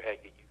that Dr.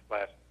 Haggie used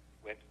last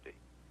Wednesday,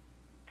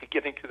 to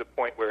getting to the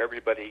point where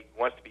everybody who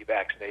wants to be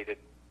vaccinated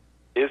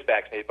is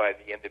vaccinated by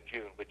the end of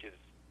June, which is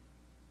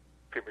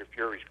Premier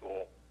Furey's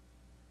goal.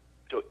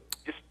 So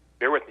just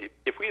bear with me.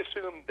 If we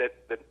assume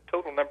that the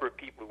total number of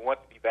people who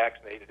want to be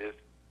vaccinated is,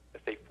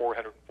 let's say,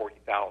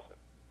 440,000,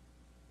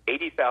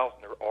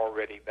 80,000 are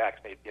already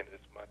vaccinated at the end of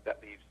this month.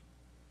 That leaves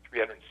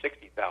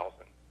 360,000.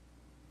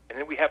 And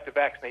then we have to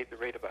vaccinate at the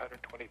rate of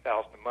 120,000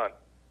 a month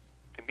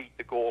to meet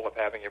the goal of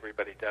having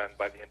everybody done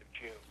by the end of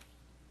June.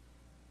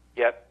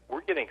 Yet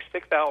we're getting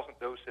 6,000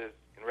 doses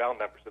in round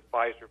numbers of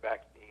Pfizer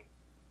vaccine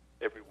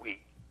every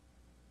week.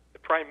 The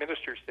Prime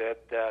Minister said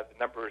the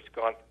number has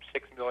gone from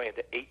 6 million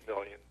to 8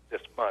 million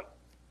this month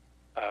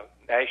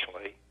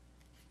nationally.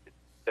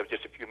 That was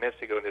just a few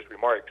minutes ago in his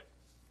remarks.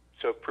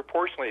 So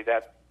proportionally,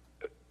 that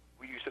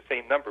we use the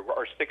same number.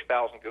 Our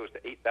 6,000 goes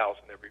to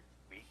 8,000 every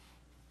week.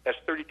 That's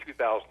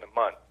 32,000 a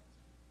month.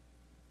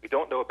 We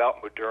don't know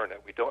about Moderna.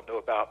 We don't know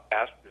about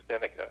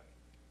AstraZeneca.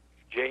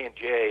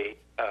 J&J,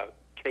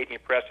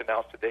 Canadian Press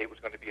announced today it was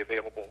going to be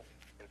available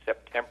in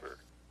September.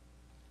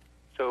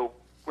 So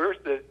where's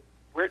it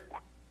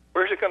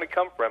going to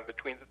come from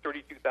between the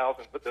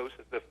 32,000 doses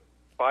of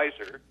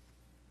Pfizer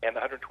and the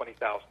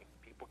 120,000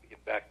 people getting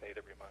vaccinated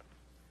every month?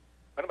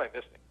 What am I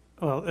missing?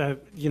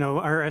 Well,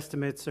 our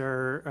estimates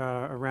are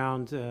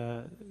around,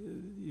 the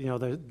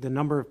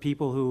number of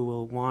people who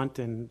will want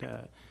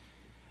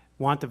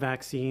the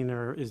vaccine,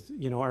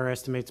 our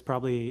estimate's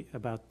probably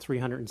about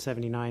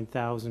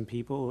 379,000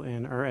 people,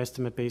 and our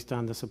estimate based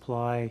on the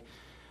supply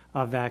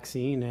of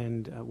vaccine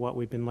and what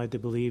we've been led to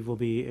believe will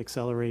be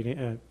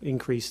accelerating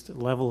increased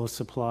level of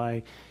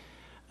supply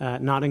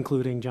not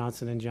including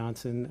Johnson &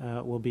 Johnson,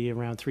 will be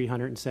around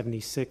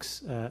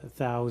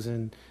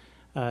 376,000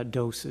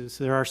 doses.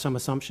 There are some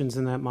assumptions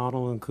in that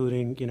model,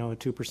 including, a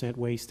 2%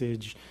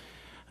 wastage,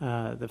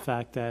 the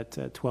fact that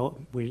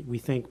we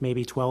think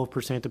maybe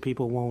 12% of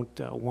people won't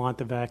want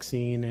the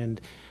vaccine,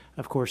 and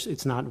of course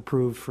it's not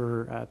approved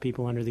for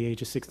people under the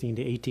age of 16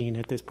 to 18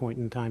 at this point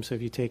in time. So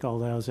if you take all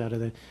those out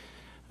of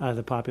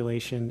the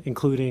population,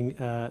 including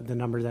the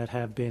number that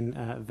have been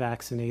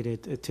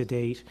vaccinated to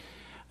date,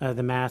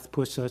 the math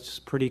puts us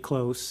pretty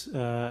close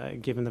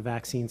given the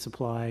vaccine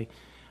supply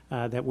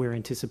that we're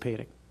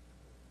anticipating.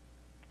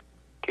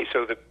 Okay,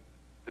 so the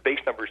base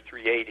number is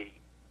 380,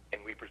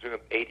 and we presume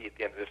 80 at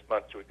the end of this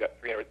month, so we've got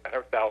 300,000 a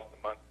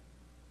month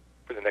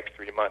for the next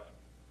 3 months.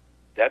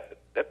 That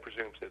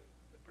presumes a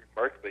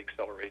remarkably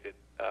accelerated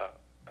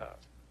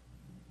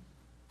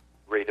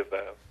rate of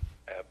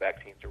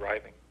vaccines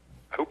arriving.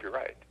 I hope you're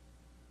right.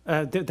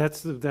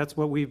 That's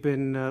what we've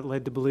been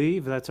led to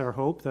believe. That's our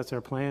hope. That's our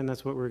plan.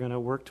 That's what we're going to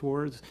work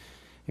towards,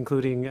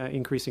 including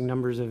increasing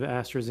numbers of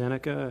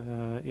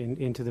AstraZeneca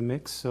into the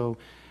mix. So,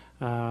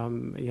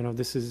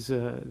 this is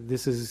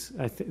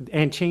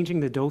and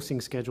changing the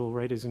dosing schedule,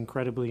 right, is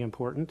incredibly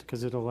important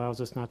because it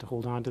allows us not to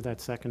hold on to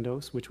that second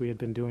dose, which we had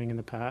been doing in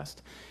the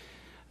past.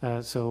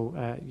 As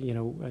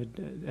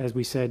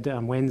we said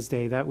on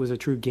Wednesday, that was a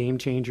true game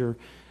changer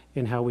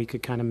in how we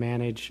could kind of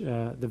manage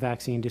the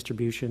vaccine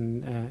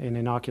distribution and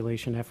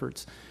inoculation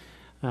efforts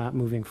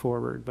moving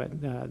forward.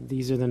 But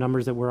these are the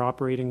numbers that we're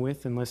operating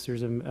with, unless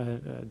there's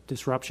a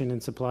disruption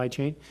in supply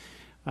chain,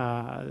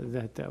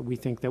 that we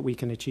think that we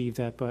can achieve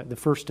that by the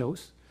first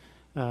dose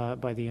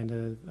by the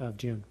end of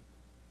June.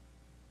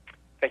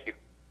 Thank you.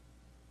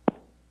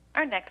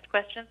 Our next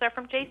questions are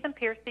from Jason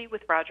Piercy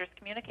with Rogers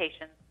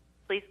Communications.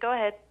 Please go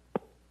ahead.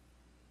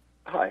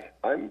 Hi,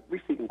 I'm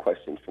receiving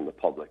questions from the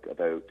public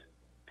about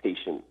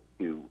patients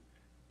who,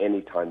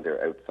 anytime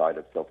they're outside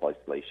of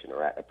self-isolation,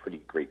 are at a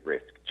pretty great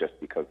risk just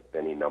because of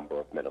any number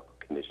of medical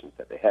conditions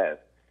that they have,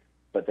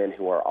 but then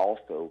who are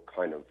also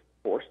kind of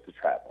forced to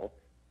travel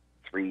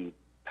 3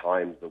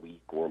 times a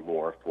week or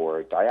more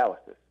for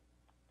dialysis.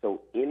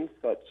 So in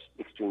such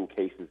extreme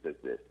cases as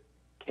this,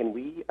 can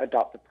we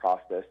adopt a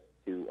process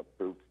to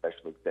approve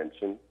special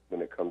exemption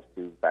when it comes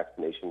to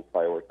vaccination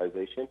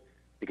prioritization?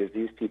 Because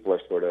these people are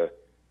sort of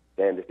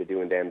damned if they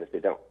do and damned if they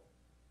don't.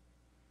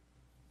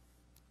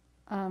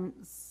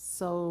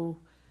 So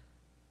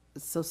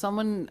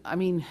someone,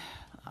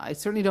 I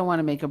certainly don't want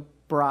to make a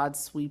broad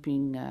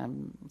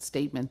sweeping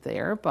statement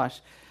there,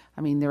 but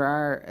there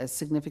are a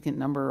significant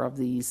number of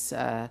these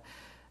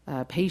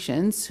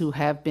patients who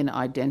have been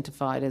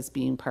identified as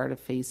being part of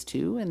phase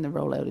 2 and the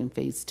rollout in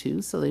phase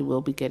 2, so they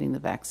will be getting the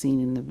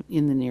vaccine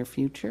in the near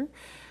future.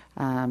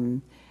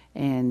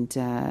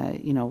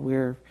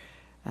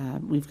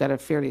 We've got a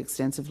fairly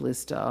extensive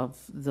list of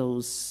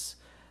those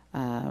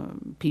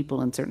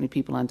people, and certainly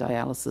people on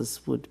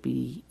dialysis would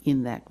be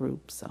in that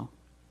group. So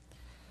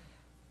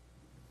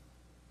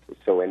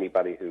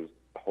anybody who's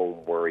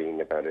home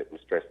worrying about it and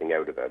stressing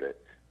out about it,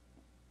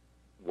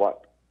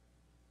 what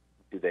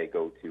do they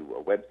go to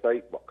a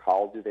website? What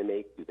call do they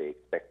make? Do they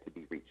expect to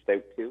be reached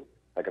out to?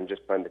 I'm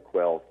just trying to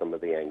quell some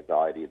of the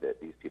anxiety that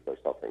these people are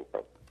suffering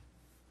from.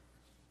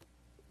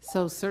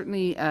 So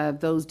certainly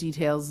those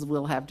details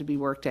will have to be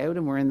worked out,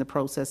 and we're in the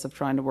process of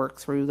trying to work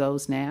through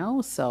those now.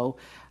 So,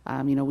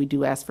 we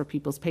do ask for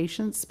people's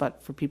patience,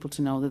 but for people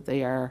to know that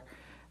they are,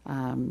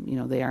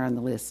 they are on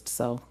the list.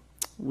 So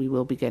we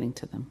will be getting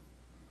to them.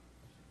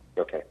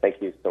 Okay.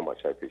 Thank you so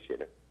much. I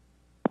appreciate it.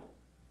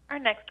 Our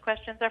next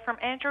questions are from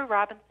Andrew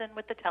Robinson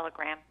with The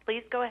Telegram.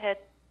 Please go ahead.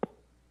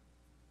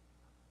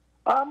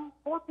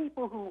 For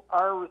people who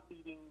are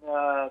receiving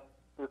their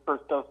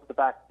first dose of the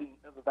vaccine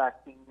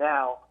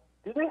now,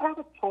 do they have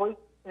a choice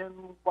in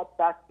what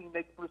vaccine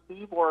they can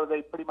receive, or are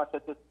they pretty much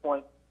at this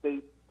point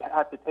they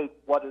have to take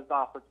what is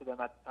offered to them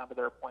at the time of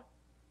their appointment?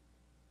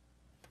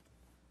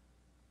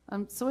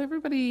 So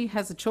everybody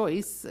has a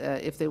choice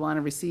if they want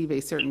to receive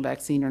a certain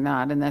vaccine or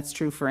not, and that's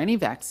true for any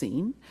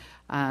vaccine.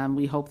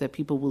 We hope that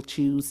people will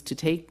choose to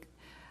take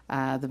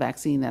the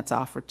vaccine that's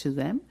offered to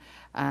them.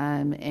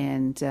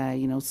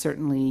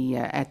 Certainly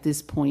at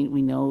this point,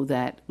 we know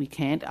that we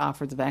can't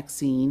offer the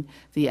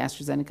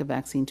AstraZeneca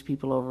vaccine to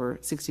people over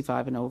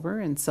 65 and over.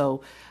 And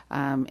so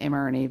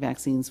mRNA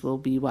vaccines will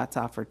be what's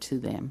offered to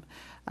them.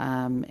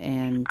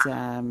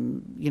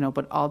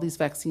 But all these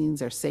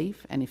vaccines are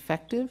safe and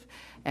effective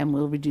and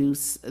will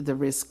reduce the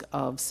risk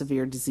of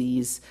severe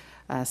disease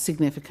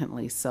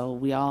significantly. So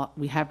we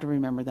have to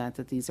remember that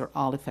these are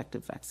all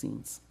effective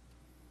vaccines.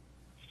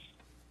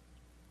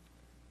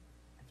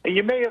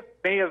 You may have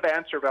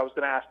answered, but I was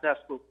going to ask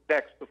next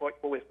with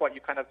what you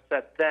kind of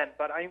said then.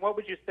 But what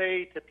would you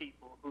say to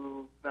people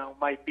who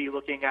might be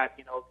looking at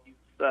these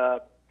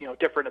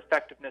different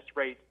effectiveness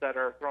rates that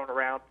are thrown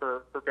around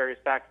for various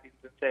vaccines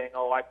and saying,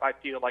 I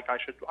feel like I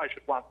should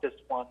want this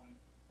one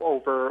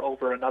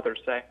over another,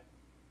 say?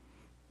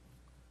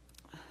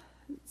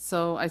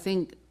 So I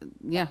think,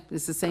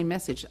 it's the same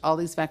message. All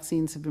these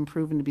vaccines have been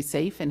proven to be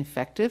safe and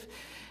effective.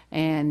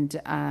 And,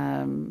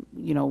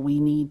 we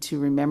need to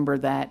remember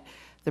that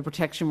the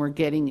protection we're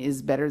getting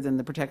is better than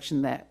the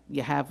protection that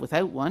you have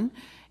without one.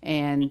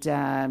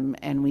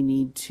 And we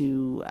need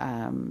to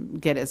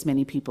get as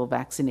many people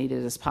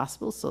vaccinated as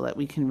possible so that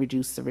we can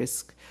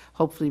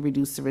hopefully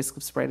reduce the risk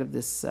of spread of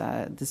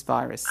this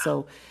virus.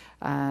 So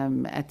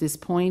at this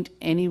point,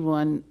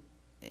 anyone,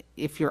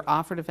 if you're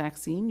offered a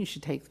vaccine, you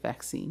should take the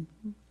vaccine.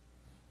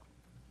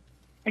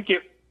 Thank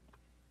you.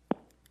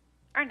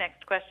 Our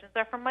next questions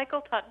are from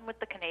Michael Tutton with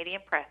the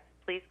Canadian Press.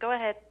 Please go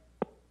ahead.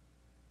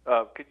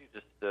 Could you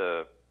just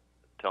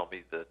tell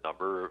me the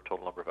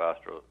total number of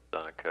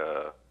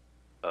AstraZeneca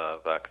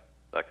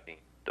vaccine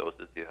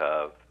doses you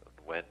have,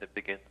 when it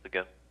begins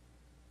again?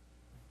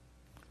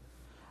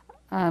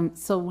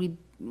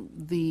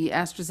 The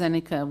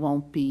AstraZeneca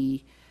won't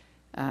be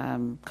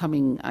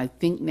coming. I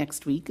think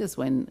next week is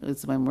when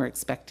we're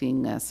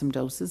expecting some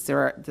doses.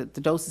 The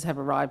doses have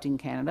arrived in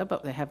Canada,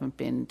 but they haven't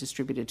been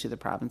distributed to the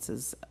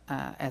provinces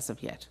as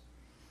of yet.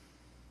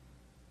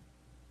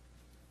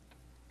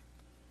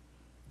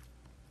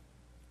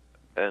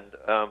 And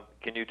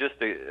can you just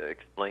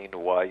explain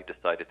why you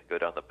decided to go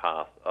down the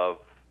path of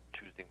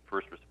choosing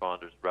first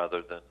responders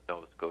rather than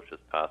Nova Scotia's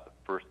path of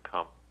first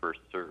come, first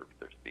served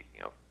they're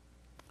speaking of?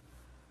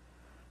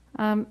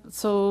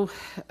 So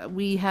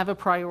we have a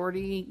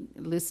priority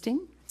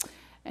listing,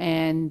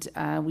 and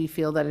we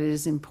feel that it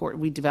is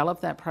important. We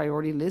developed that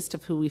priority list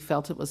of who we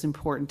felt it was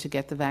important to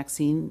get the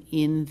vaccine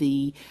in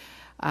the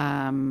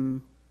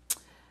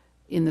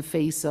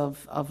face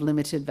of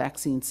limited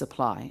vaccine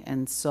supply.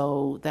 And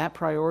so that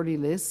priority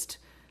list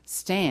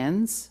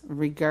stands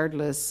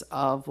regardless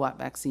of what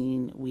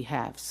vaccine we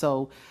have.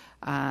 So,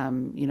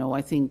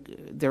 I think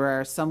there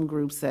are some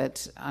groups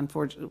that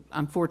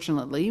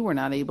unfortunately we're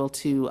not able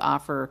to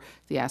offer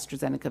the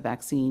AstraZeneca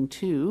vaccine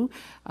to,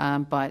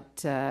 but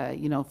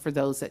for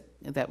those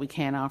that we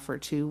can offer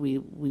to, we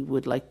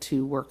would like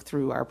to work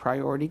through our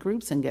priority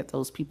groups and get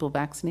those people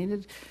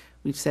vaccinated.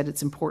 We've said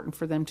it's important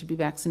for them to be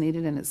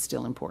vaccinated, and it's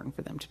still important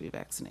for them to be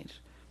vaccinated.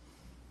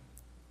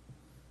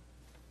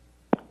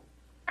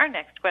 Our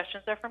next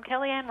questions are from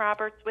Kellyanne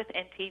Roberts with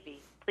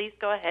NTV. Please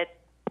go ahead.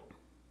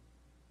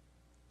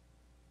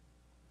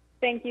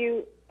 Thank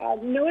you.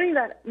 Knowing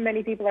that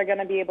many people are going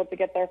to be able to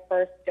get their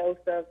first dose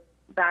of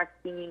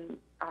vaccine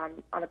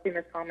on the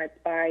Premier's comments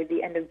by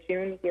the end of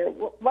June here,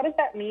 what does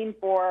that mean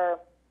for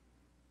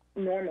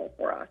normal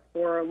for us,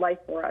 for life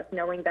for us,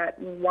 knowing that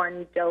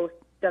one dose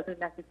doesn't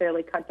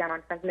necessarily cut down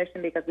on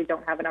transmission because we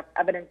don't have enough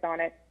evidence on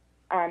it?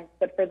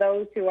 But for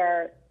those who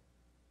are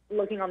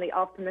looking on the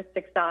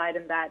optimistic side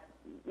and that,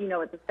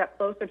 it's a step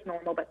closer to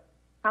normal, but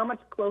how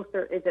much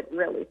closer is it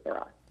really for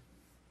us?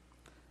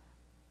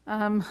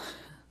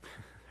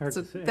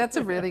 That's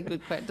a really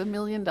good question, the $1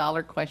 million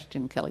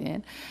question,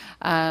 Kellyanne.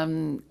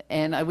 And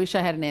I wish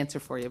I had an answer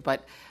for you.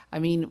 But, I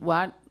mean,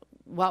 what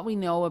we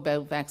know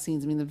about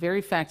vaccines, the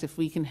very fact if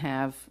we can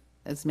have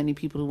as many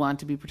people who want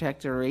to be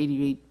protected, or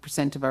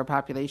 88% of our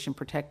population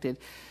protected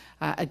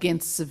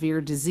against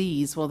severe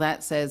disease, well,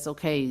 that says,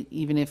 okay,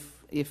 even if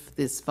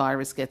this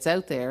virus gets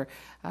out there,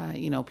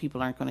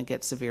 people aren't going to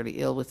get severely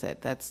ill with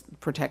it. That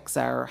protects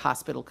our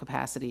hospital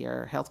capacity,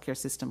 our healthcare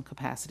system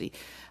capacity.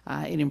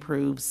 It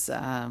improves,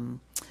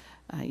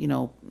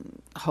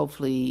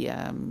 hopefully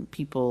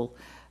people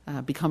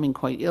becoming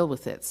quite ill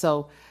with it.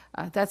 So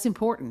that's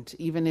important.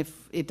 Even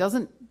if it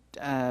doesn't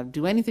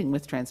do anything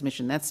with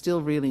transmission, that's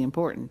still really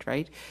important,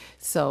 right?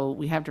 So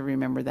we have to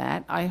remember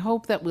that. I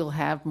hope that we'll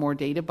have more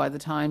data by the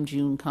time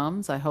June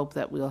comes. I hope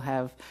that we'll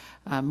have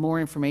more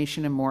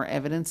information and more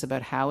evidence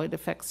about how it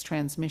affects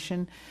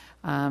transmission.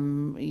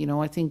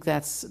 I think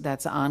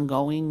that's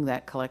ongoing.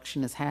 That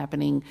collection is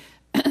happening.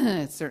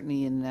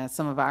 Certainly in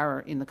some of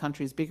in the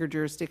country's bigger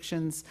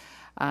jurisdictions,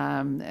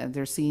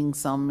 they're seeing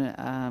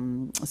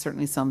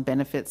certainly some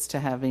benefits to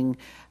having,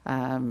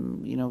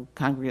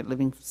 congregate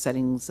living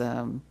settings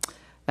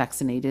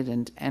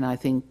vaccinated, and I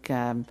think,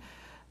 the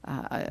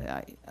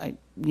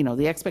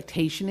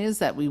expectation is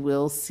that we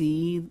will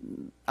see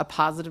a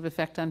positive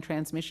effect on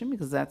transmission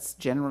because that's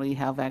generally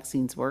how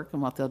vaccines work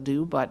and what they'll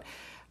do. But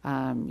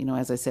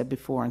as I said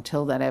before,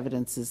 until that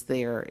evidence is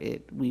there,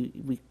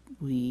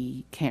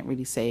 we can't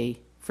really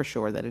say for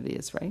sure that it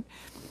is, right?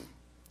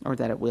 Or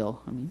that it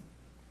will,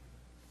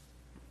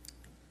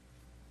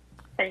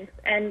 Thanks.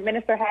 And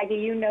Minister Haggie,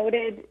 you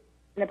noted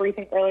in a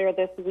briefing earlier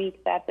this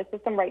week that the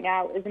system right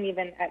now isn't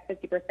even at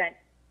 50%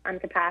 on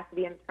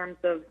capacity in terms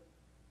of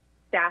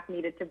staff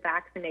needed to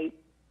vaccinate.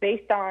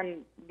 Based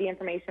on the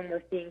information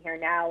we're seeing here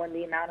now and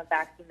the amount of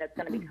vaccine that's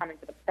going to be coming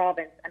to the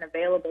province and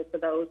available to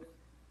those,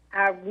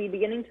 are we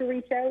beginning to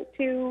reach out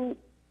to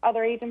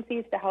other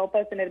agencies to help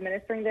us in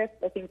administering this,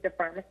 looking to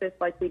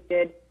pharmacists like we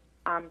did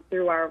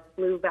through our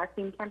flu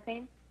vaccine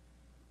campaign?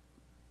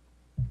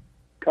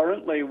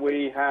 Currently,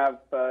 we have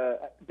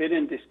been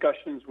in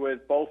discussions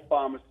with both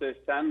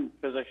pharmacists and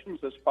physicians,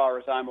 as far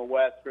as I'm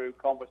aware, through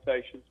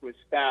conversations with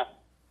staff.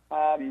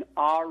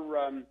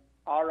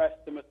 Our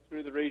estimates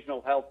through the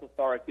regional health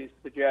authorities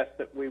suggest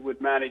that we would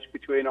manage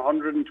between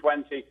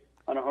 120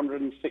 and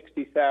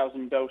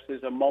 160,000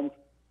 doses a month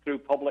through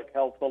public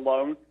health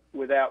alone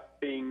without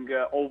being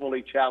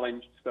overly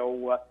challenged.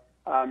 So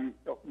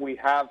we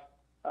have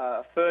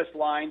a first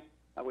line,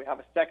 we have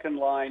a second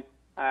line,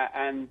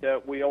 and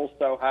we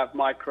also have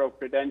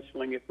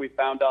micro-credentialing if we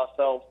found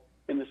ourselves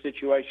in the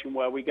situation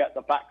where we get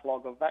the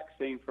backlog of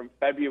vaccine from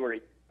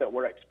February that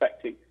we're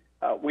expecting.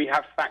 We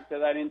have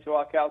factored that into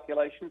our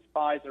calculations.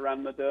 Pfizer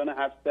and Moderna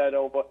have said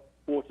over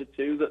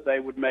Q2 that they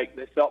would make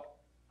this up.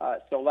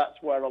 So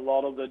that's where a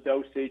lot of the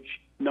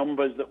dosage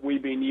numbers that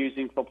we've been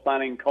using for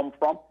planning come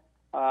from.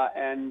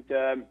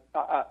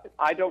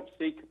 I don't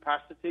see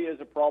capacity as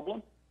a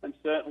problem, and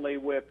certainly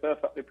we're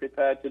perfectly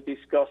prepared to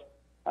discuss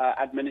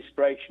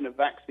administration of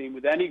vaccine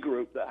with any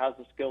group that has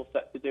the skill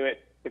set to do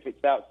it if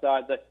it's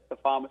outside the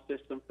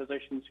pharmacists and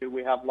physicians who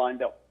we have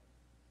lined up.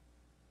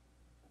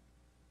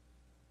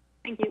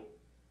 Thank you.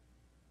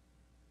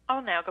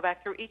 I'll now go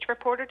back through each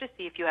reporter to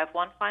see if you have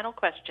one final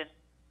question.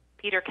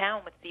 Peter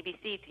Cowan with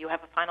CBC, do you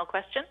have a final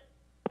question?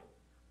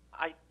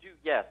 I do,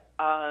 yes.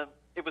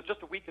 It was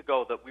just a week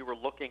ago that we were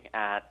looking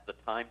at the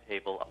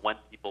timetable of when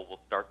people will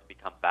start to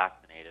become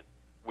vaccinated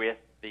with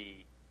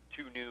the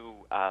 2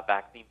 new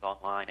vaccines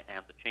online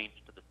and the change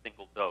to the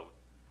single dose.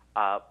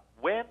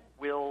 When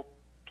will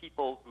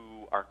people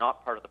who are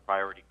not part of the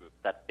priority group,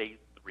 that phase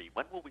 3,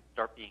 when will we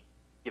start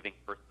giving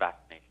first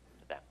vaccinations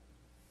to them?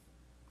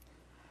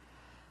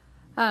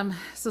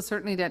 So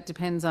certainly that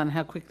depends on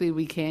how quickly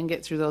we can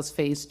get through those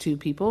phase 2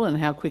 people and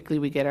how quickly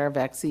we get our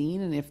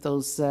vaccine and if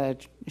those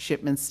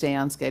shipments stay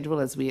on schedule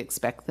as we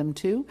expect them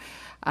to.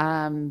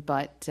 It'll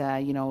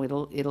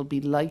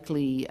be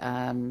likely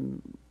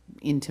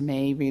into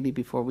May really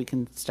before we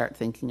can start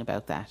thinking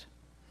about that.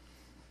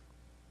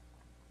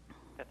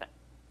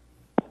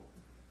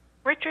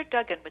 Richard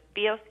Duggan with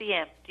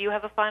BOCM, do you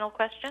have a final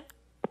question?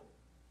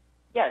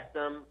 Yes,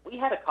 we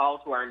had a call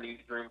to our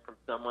newsroom from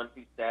someone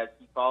who says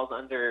he falls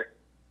under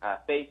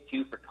phase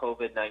 2 for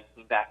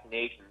COVID-19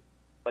 vaccinations,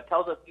 but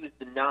tells us he was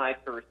denied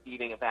for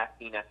receiving a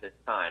vaccine at this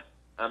time.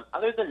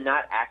 Other than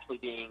not actually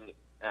being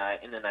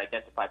in an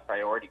identified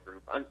priority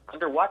group,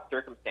 under what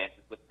circumstances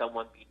would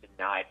someone be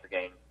denied for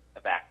getting a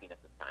vaccine at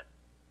this time?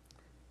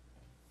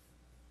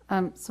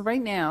 So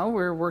right now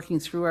we're working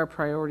through our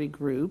priority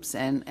groups,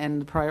 and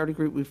the priority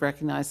group we've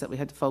recognized that we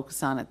had to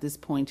focus on at this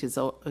point are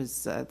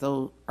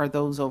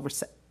those over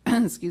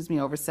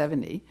over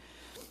 70.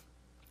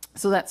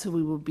 So that's who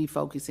we would be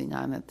focusing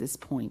on at this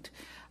point.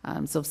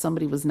 So if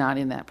somebody was not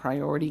in that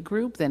priority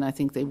group, then I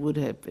think they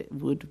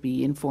would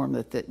be informed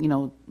that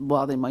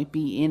while they might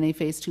be in a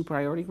phase 2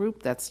 priority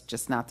group, that's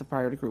just not the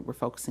priority group we're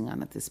focusing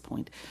on at this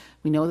point.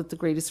 We know that the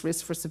greatest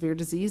risk for severe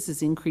disease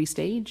is increased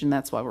age, and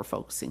that's why we're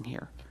focusing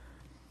here.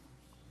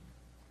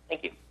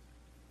 Thank you.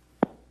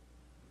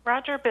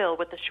 Roger Bill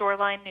with the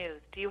Shoreline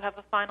News, do you have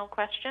a final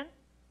question?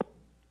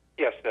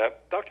 Yes,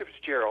 Dr.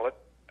 Fitzgerald,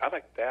 I'd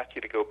like to ask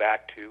you to go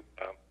back to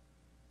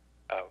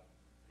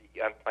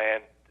the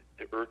unplanned,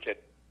 the urgent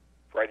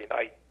Friday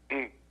night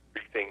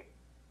briefing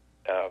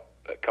a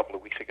couple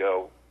of weeks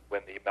ago when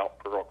the Mount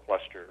Pearl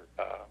cluster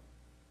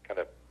kind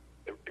of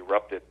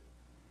erupted.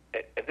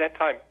 At that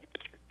time,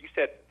 you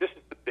said, this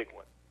is the big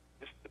one.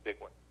 This is the big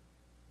one.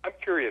 I'm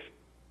curious,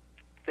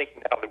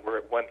 thinking now that we're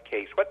at one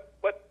case, what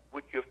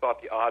would you have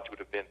thought the odds would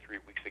have been 3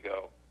 weeks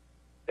ago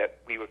that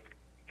we would have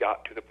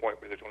got to the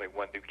point where there's only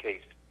one new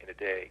case in a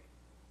day?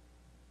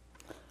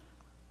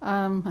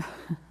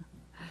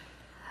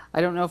 I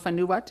don't know if I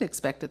knew what to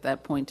expect at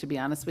that point, to be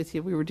honest with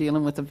you. We were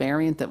dealing with a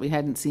variant that we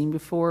hadn't seen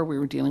before. We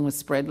were dealing with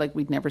spread like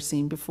we'd never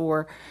seen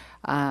before.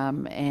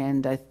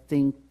 And I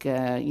think,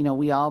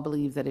 we all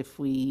believe that if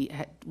we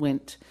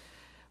went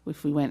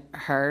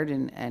hard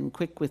and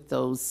quick with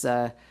those,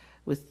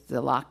 with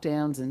the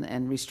lockdowns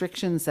and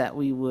restrictions, that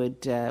we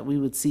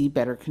would see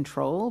better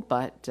control.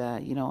 But,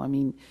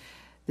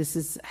 this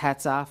is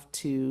hats off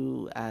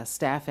to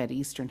staff at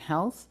Eastern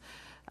Health,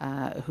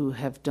 who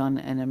have done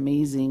an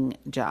amazing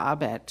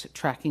job at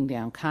tracking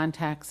down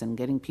contacts and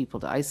getting people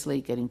to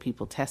isolate, getting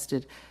people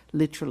tested,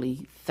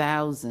 literally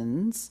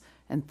thousands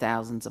and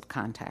thousands of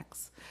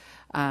contacts.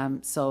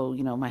 So,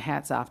 my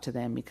hat's off to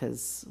them,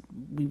 because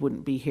we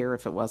wouldn't be here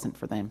if it wasn't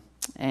for them.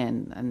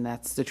 And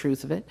that's the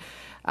truth of it.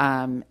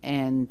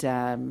 And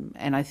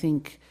I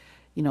think,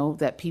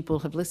 that people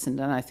have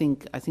listened. And I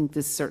think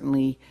this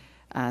certainly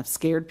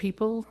scared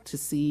people. To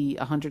see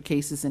 100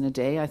 cases in a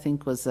day, I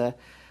think was a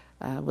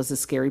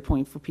scary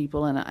point for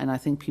people, and I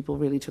think people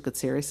really took it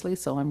seriously.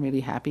 So I'm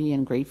really happy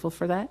and grateful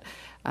for that,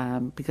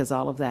 because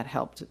all of that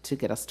helped to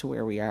get us to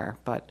where we are.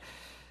 But,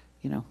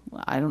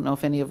 I don't know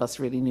if any of us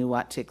really knew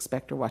what to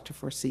expect or what to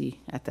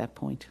foresee at that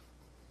point.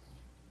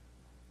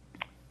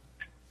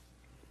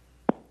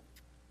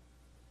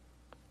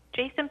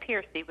 Jason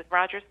Piercy with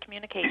Rogers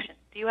Communications,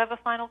 do you have a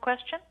final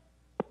question?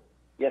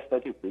 Yes, I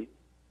do, please.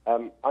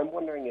 I'm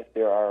wondering if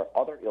there are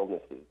other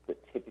illnesses that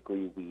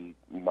typically we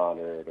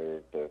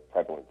monitor the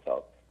prevalence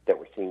of that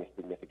we're seeing a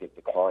significant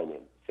decline in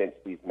since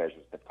these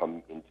measures have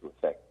come into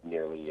effect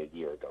nearly a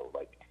year ago,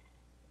 like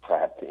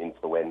perhaps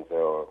influenza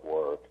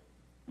or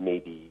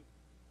maybe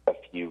a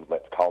few,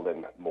 let's call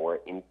them more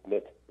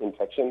intimate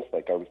infections.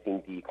 Like, are we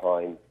seeing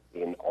declines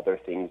in other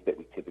things that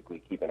we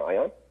typically keep an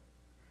eye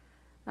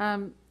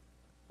on?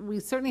 We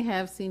certainly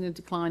have seen a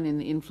decline in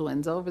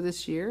influenza over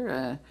this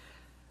year.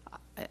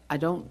 I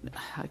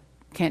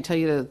can't tell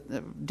you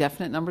the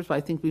definite numbers, but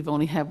I think we've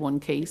only had one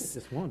case.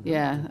 Just one.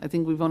 Yeah, I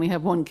think we've only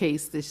had one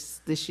case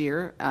this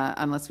year,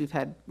 unless we've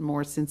had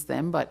more since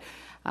then. But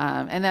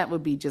and that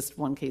would be just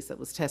one case that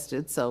was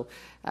tested. So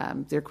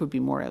there could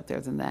be more out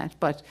there than that.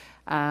 But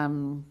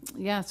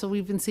yeah, so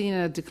we've been seeing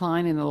a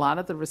decline in a lot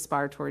of the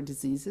respiratory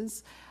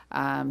diseases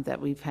that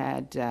we've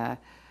had.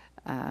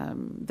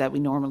 That we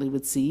normally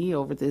would see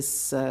over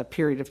this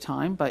period of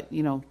time. But,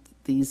 you know,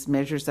 these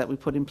measures that we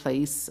put in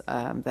place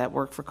that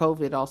work for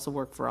COVID also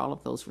work for all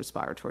of those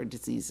respiratory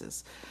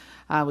diseases.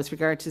 With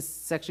regard to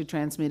sexually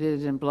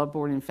transmitted and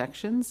bloodborne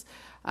infections,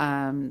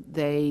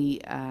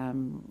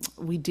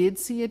 we did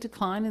see a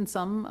decline in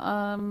some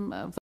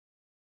of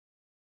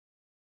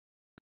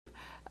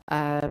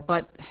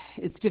but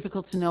it's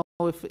difficult to know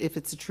if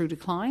it's a true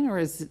decline, or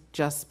is it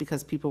just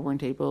because people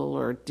weren't able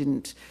or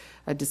didn't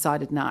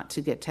decided not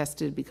to get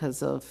tested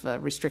because of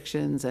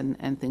restrictions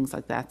and things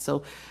like that.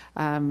 So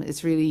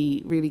it's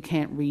really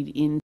can't read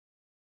in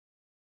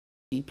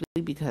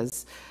deeply,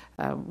 because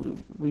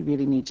we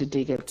really need to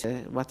dig into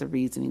what the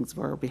reasonings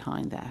were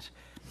behind that.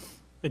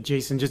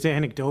 Jason, just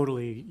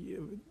anecdotally,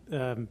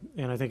 and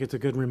I think it's a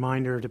good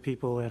reminder to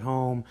people at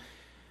home,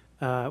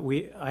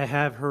 I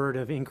have heard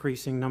of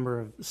increasing number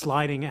of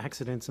sliding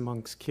accidents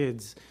amongst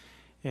kids.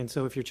 And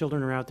so if your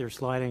children are out there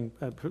sliding,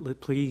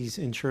 please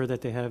ensure that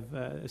they have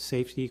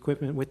safety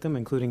equipment with them,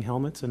 including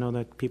helmets. I know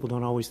that people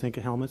don't always think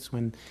of helmets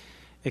when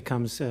it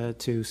comes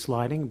to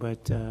sliding,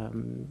 but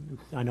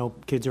I know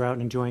kids are out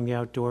and enjoying the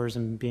outdoors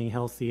and being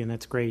healthy, and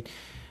that's great.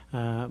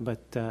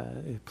 But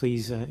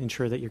please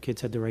ensure that your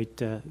kids have the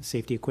right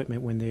safety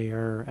equipment when they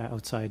are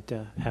outside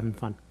having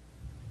fun.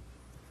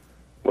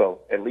 Well,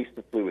 at least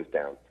the flu is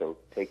down, so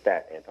take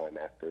that,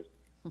 anti-maskers.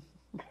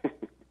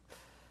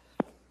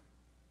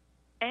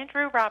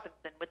 Andrew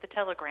Robinson with the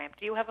Telegram.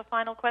 Do you have a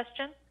final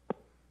question?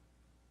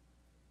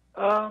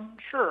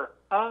 Sure.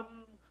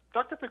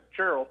 Dr.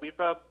 Fitzgerald, we've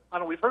heard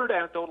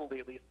anecdotally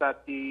at least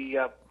that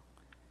the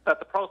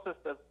process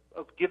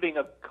of giving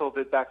a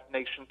COVID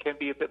vaccination can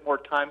be a bit more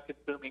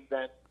time-consuming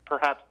than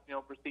perhaps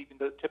receiving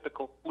the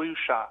typical flu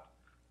shot.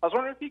 I was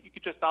wondering if you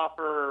could just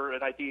offer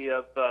an idea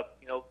of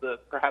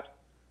perhaps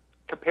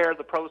compare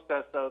the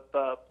process of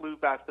flu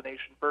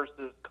vaccination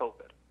versus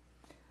COVID.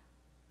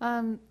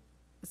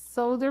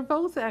 So they're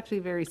both actually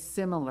very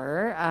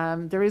similar.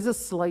 There is a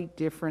slight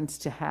difference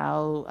to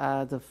how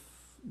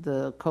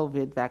the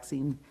COVID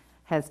vaccine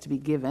has to be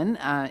given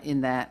in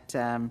that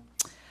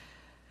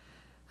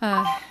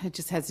it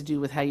just has to do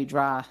with how you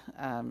draw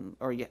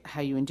or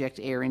how you inject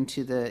air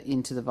into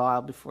the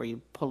vial before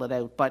you pull it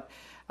out. But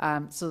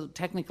so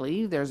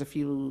technically, there's a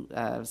few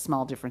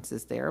small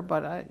differences there,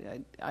 but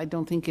I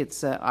don't think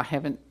it's. I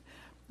haven't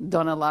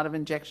done a lot of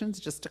injections,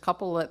 just a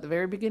couple at the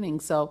very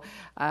beginning. So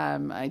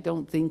I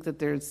don't think that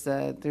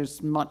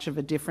there's much of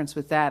a difference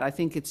with that. I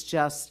think it's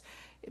just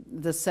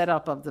the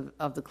setup of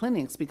the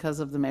clinics, because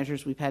of the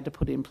measures we've had to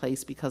put in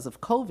place because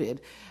of COVID,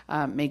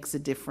 makes a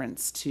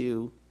difference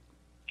to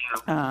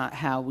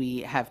how we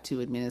have to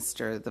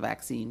administer the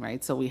vaccine,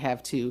 right? So we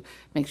have to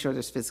make sure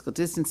there's physical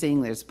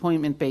distancing, there's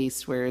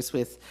appointment-based, whereas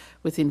with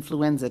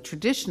influenza,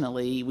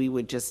 traditionally, we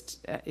would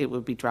just, it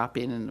would be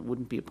drop-in and it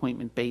wouldn't be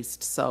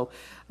appointment-based. So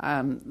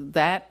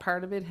that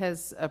part of it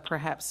has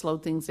perhaps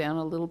slowed things down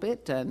a little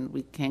bit, and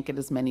we can't get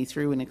as many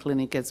through in a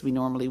clinic as we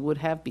normally would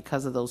have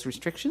because of those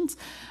restrictions.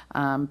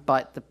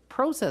 But the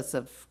process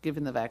of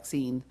giving the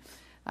vaccine,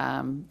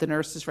 the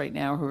nurses right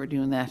now who are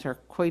doing that are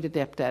quite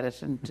adept at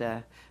it,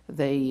 and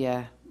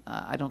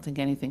I don't think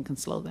anything can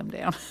slow them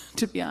down,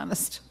 to be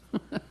honest.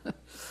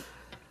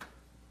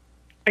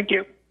 Thank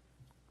you.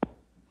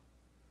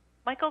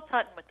 Michael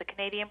Tutton with the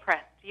Canadian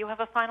Press. Do you have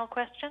a final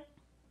question?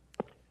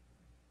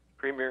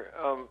 Premier,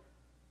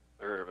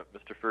 or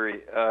Mr.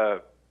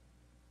 Furey,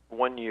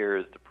 1 year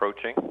is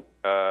approaching,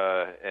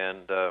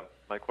 and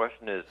my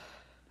question is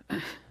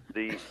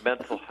the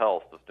mental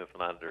health of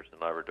Newfoundlanders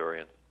and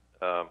Labradorians.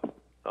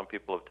 Some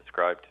people have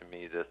described to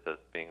me this as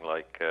being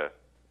like a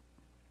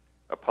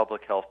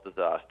public health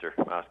disaster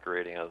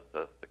masquerading as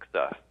a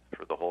success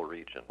for the whole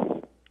region.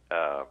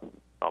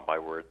 Not my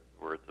words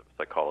of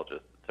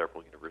psychologists at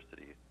several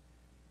universities.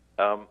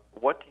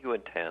 What do you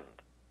intend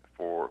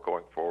for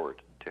going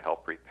forward to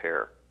help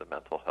repair the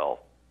mental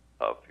health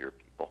of your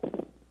people?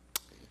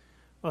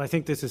 Well, I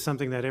think this is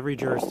something that every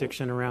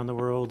jurisdiction around the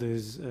world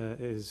is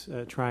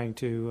trying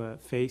to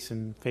face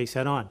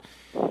head on.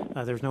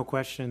 There's no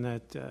question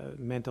that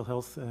mental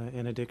health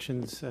and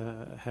addictions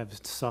have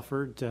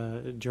suffered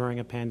during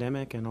a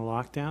pandemic and a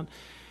lockdown,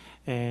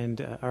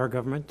 and our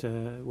government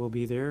will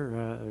be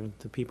there.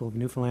 The people of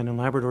Newfoundland and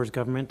Labrador's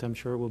government, I'm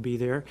sure, will be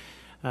there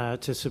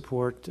to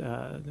support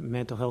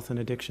mental health and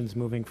addictions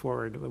moving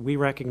forward. We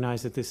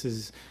recognize that this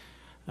is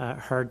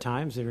hard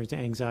times. There's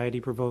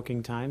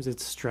anxiety-provoking times.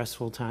 It's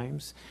stressful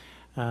times.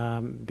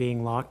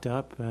 being locked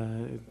up,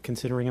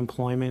 considering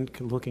employment,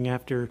 looking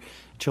after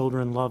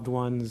children, loved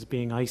ones,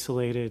 being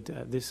isolated.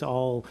 This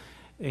all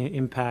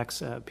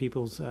impacts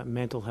people's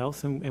mental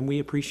health, and we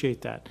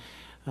appreciate that.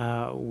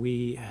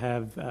 We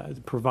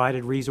have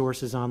provided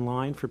resources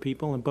online for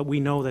people, but we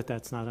know that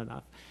that's not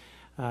enough.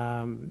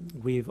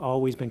 We've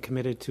always been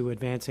committed to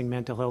advancing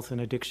mental health and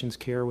addictions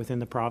care within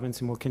the province,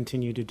 and will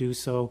continue to do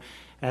so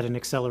at an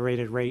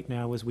accelerated rate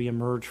now as we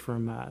emerge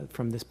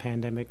from this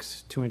pandemic,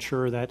 to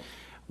ensure that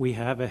we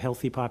have a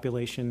healthy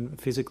population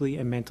physically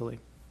and mentally.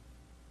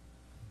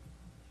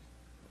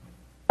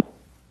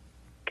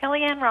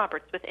 Kellyanne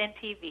Roberts with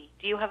NTV.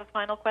 Do you have a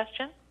final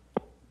question?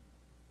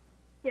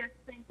 Yes,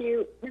 thank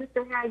you.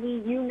 Minister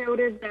Haggie, you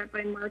noted that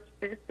by March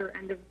 5th or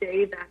end of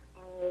day that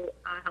all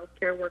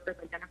healthcare workers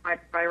identified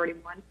as priority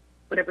 1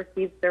 would have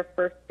received their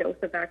first dose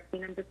of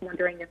vaccine. I'm just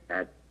wondering if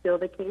that's still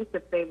the case,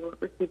 if they will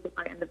have received it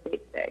by end of day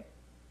today.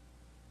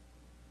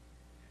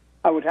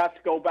 I would have to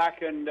go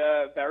back and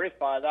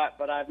verify that,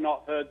 but I've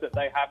not heard that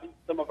they haven't.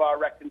 Some of our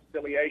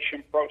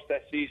reconciliation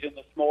processes in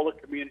the smaller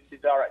communities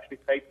are actually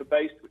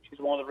paper-based, which is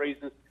one of the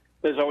reasons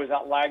there's always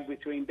that lag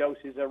between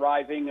doses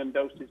arriving and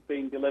doses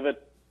being delivered.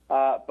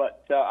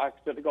 But I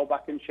have to go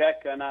back and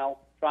check, and I'll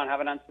try and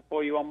have an answer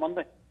for you on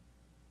Monday.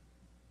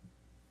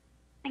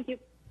 Thank you.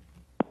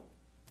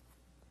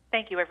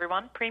 Thank you,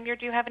 everyone. Premier,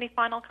 do you have any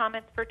final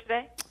comments for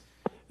today?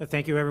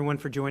 Thank you, everyone,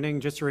 for joining.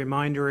 Just a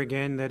reminder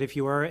again that if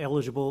you are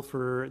eligible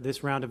for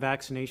this round of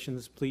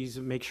vaccinations, please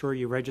make sure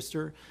you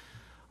register.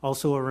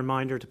 Also a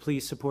reminder to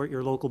please support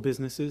your local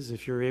businesses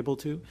if you're able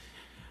to.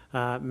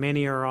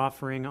 Many are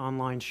offering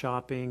online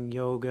shopping,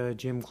 yoga,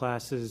 gym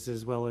classes,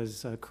 as well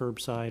as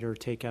curbside or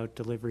takeout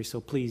delivery. So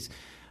please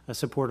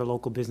support a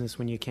local business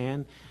when you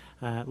can.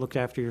 Look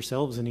after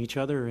yourselves and each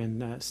other,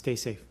 and stay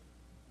safe.